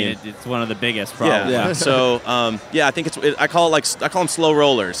film. I mean, it's one of the biggest, probably. Yeah. So I think I call them slow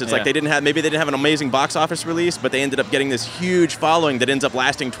rollers. It's like they didn't have an amazing box office release, but they ended up getting this huge following that ends up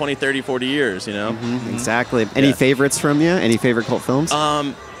lasting 20, 30, 40 years. Exactly. Any favorites from you? Any favorite cult films?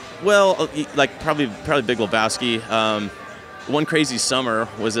 Well, probably Big Lebowski. One Crazy Summer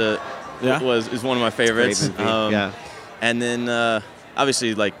is one of my favorites. And then obviously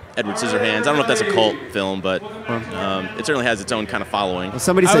Edward Scissorhands. I don't know if that's a cult film, but it certainly has its own kind of following. Well,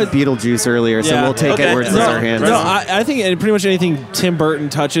 somebody said Beetlejuice earlier, so we'll take Edward Scissorhands. No, I think pretty much anything Tim Burton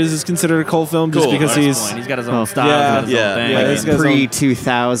touches is considered a cult film just because he's got his own style.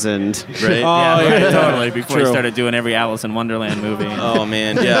 Pre-2000. Right? Totally. Before he started doing every Alice in Wonderland movie. Oh,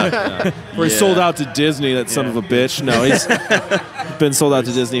 man, Where he sold out to Disney, that son of a bitch. No, he's been sold out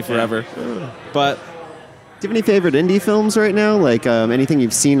to Disney forever. But... Do you have any favorite indie films right now? Like anything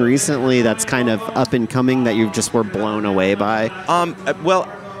you've seen recently that's kind of up and coming that you just were blown away by?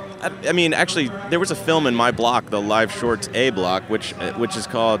 Actually, there was a film in my block, the Live Shorts A block, which is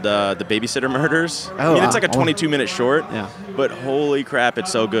called The Babysitter Murders. It's like a 22-minute short, but holy crap,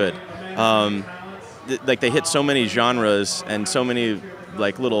 it's so good. They hit so many genres and so many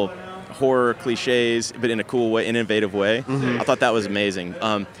little horror cliches, but in a cool way, innovative way. I thought that was amazing.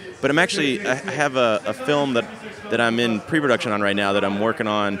 But I have a film that I'm in pre-production on right now that I'm working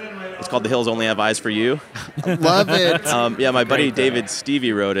on. It's called The Hills Only Have Eyes for You. Love it. Yeah, my buddy David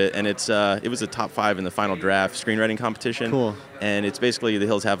Stevie wrote it, and it was a top 5 in the final draft screenwriting competition. Cool. And it's basically The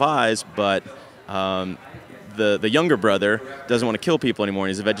Hills Have Eyes, but the younger brother doesn't want to kill people anymore.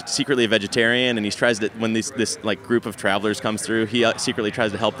 He's secretly a vegetarian, and he tries to, when this like group of travelers comes through, he secretly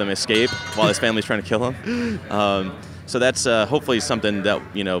tries to help them escape while his family's trying to kill him. So that's hopefully something that,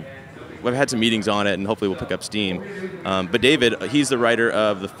 we've had some meetings on it, and hopefully we'll pick up steam. But David, he's the writer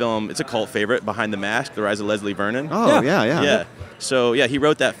of the film. It's a cult favorite, Behind the Mask: The Rise of Leslie Vernon. Oh, yeah. So yeah, he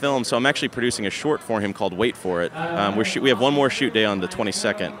wrote that film. So I'm actually producing a short for him called Wait For It. We have one more shoot day on the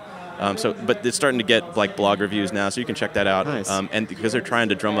 22nd. But it's starting to get like blog reviews now, so you can check that out. Nice. And because they're trying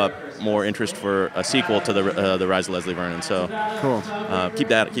to drum up more interest for a sequel to the Rise of Leslie Vernon, so cool. Keep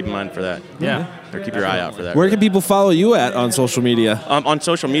in mind for that. Yeah. Or keep your eye out for that. Where can people follow you at on social media? On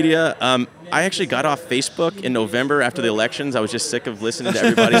social media, I actually got off Facebook in November after the elections. I was just sick of listening to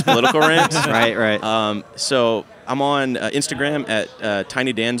everybody's political rants. Right. So I'm on Instagram at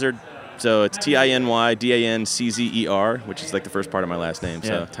Tiny Danzer. So it's TinyDanCzer, which is like the first part of my last name.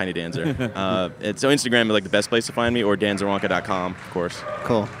 So Tiny Danzer. So Instagram is like the best place to find me, or danzerwonka.com, of course.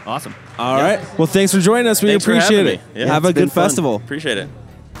 Cool. Awesome. All right. Well, thanks for joining us. We Thanks for appreciate having it. me. Yeah, Have a it's been good fun. festival. Appreciate it.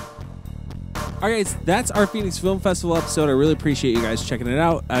 All right, guys, that's our Phoenix Film Festival episode. I really appreciate you guys checking it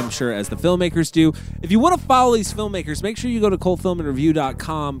out. I'm sure as the filmmakers do. If you want to follow these filmmakers, make sure you go to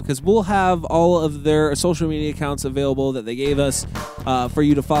cultfilmandreview.com, because we'll have all of their social media accounts available that they gave us for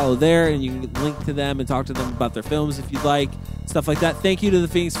you to follow there, and you can link to them and talk to them about their films if you'd like, stuff like that. Thank you to the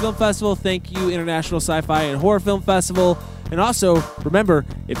Phoenix Film Festival. Thank you, International Sci-Fi and Horror Film Festival. And also, remember,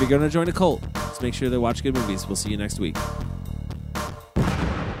 if you're going to join a cult, just make sure they watch good movies. We'll see you next week.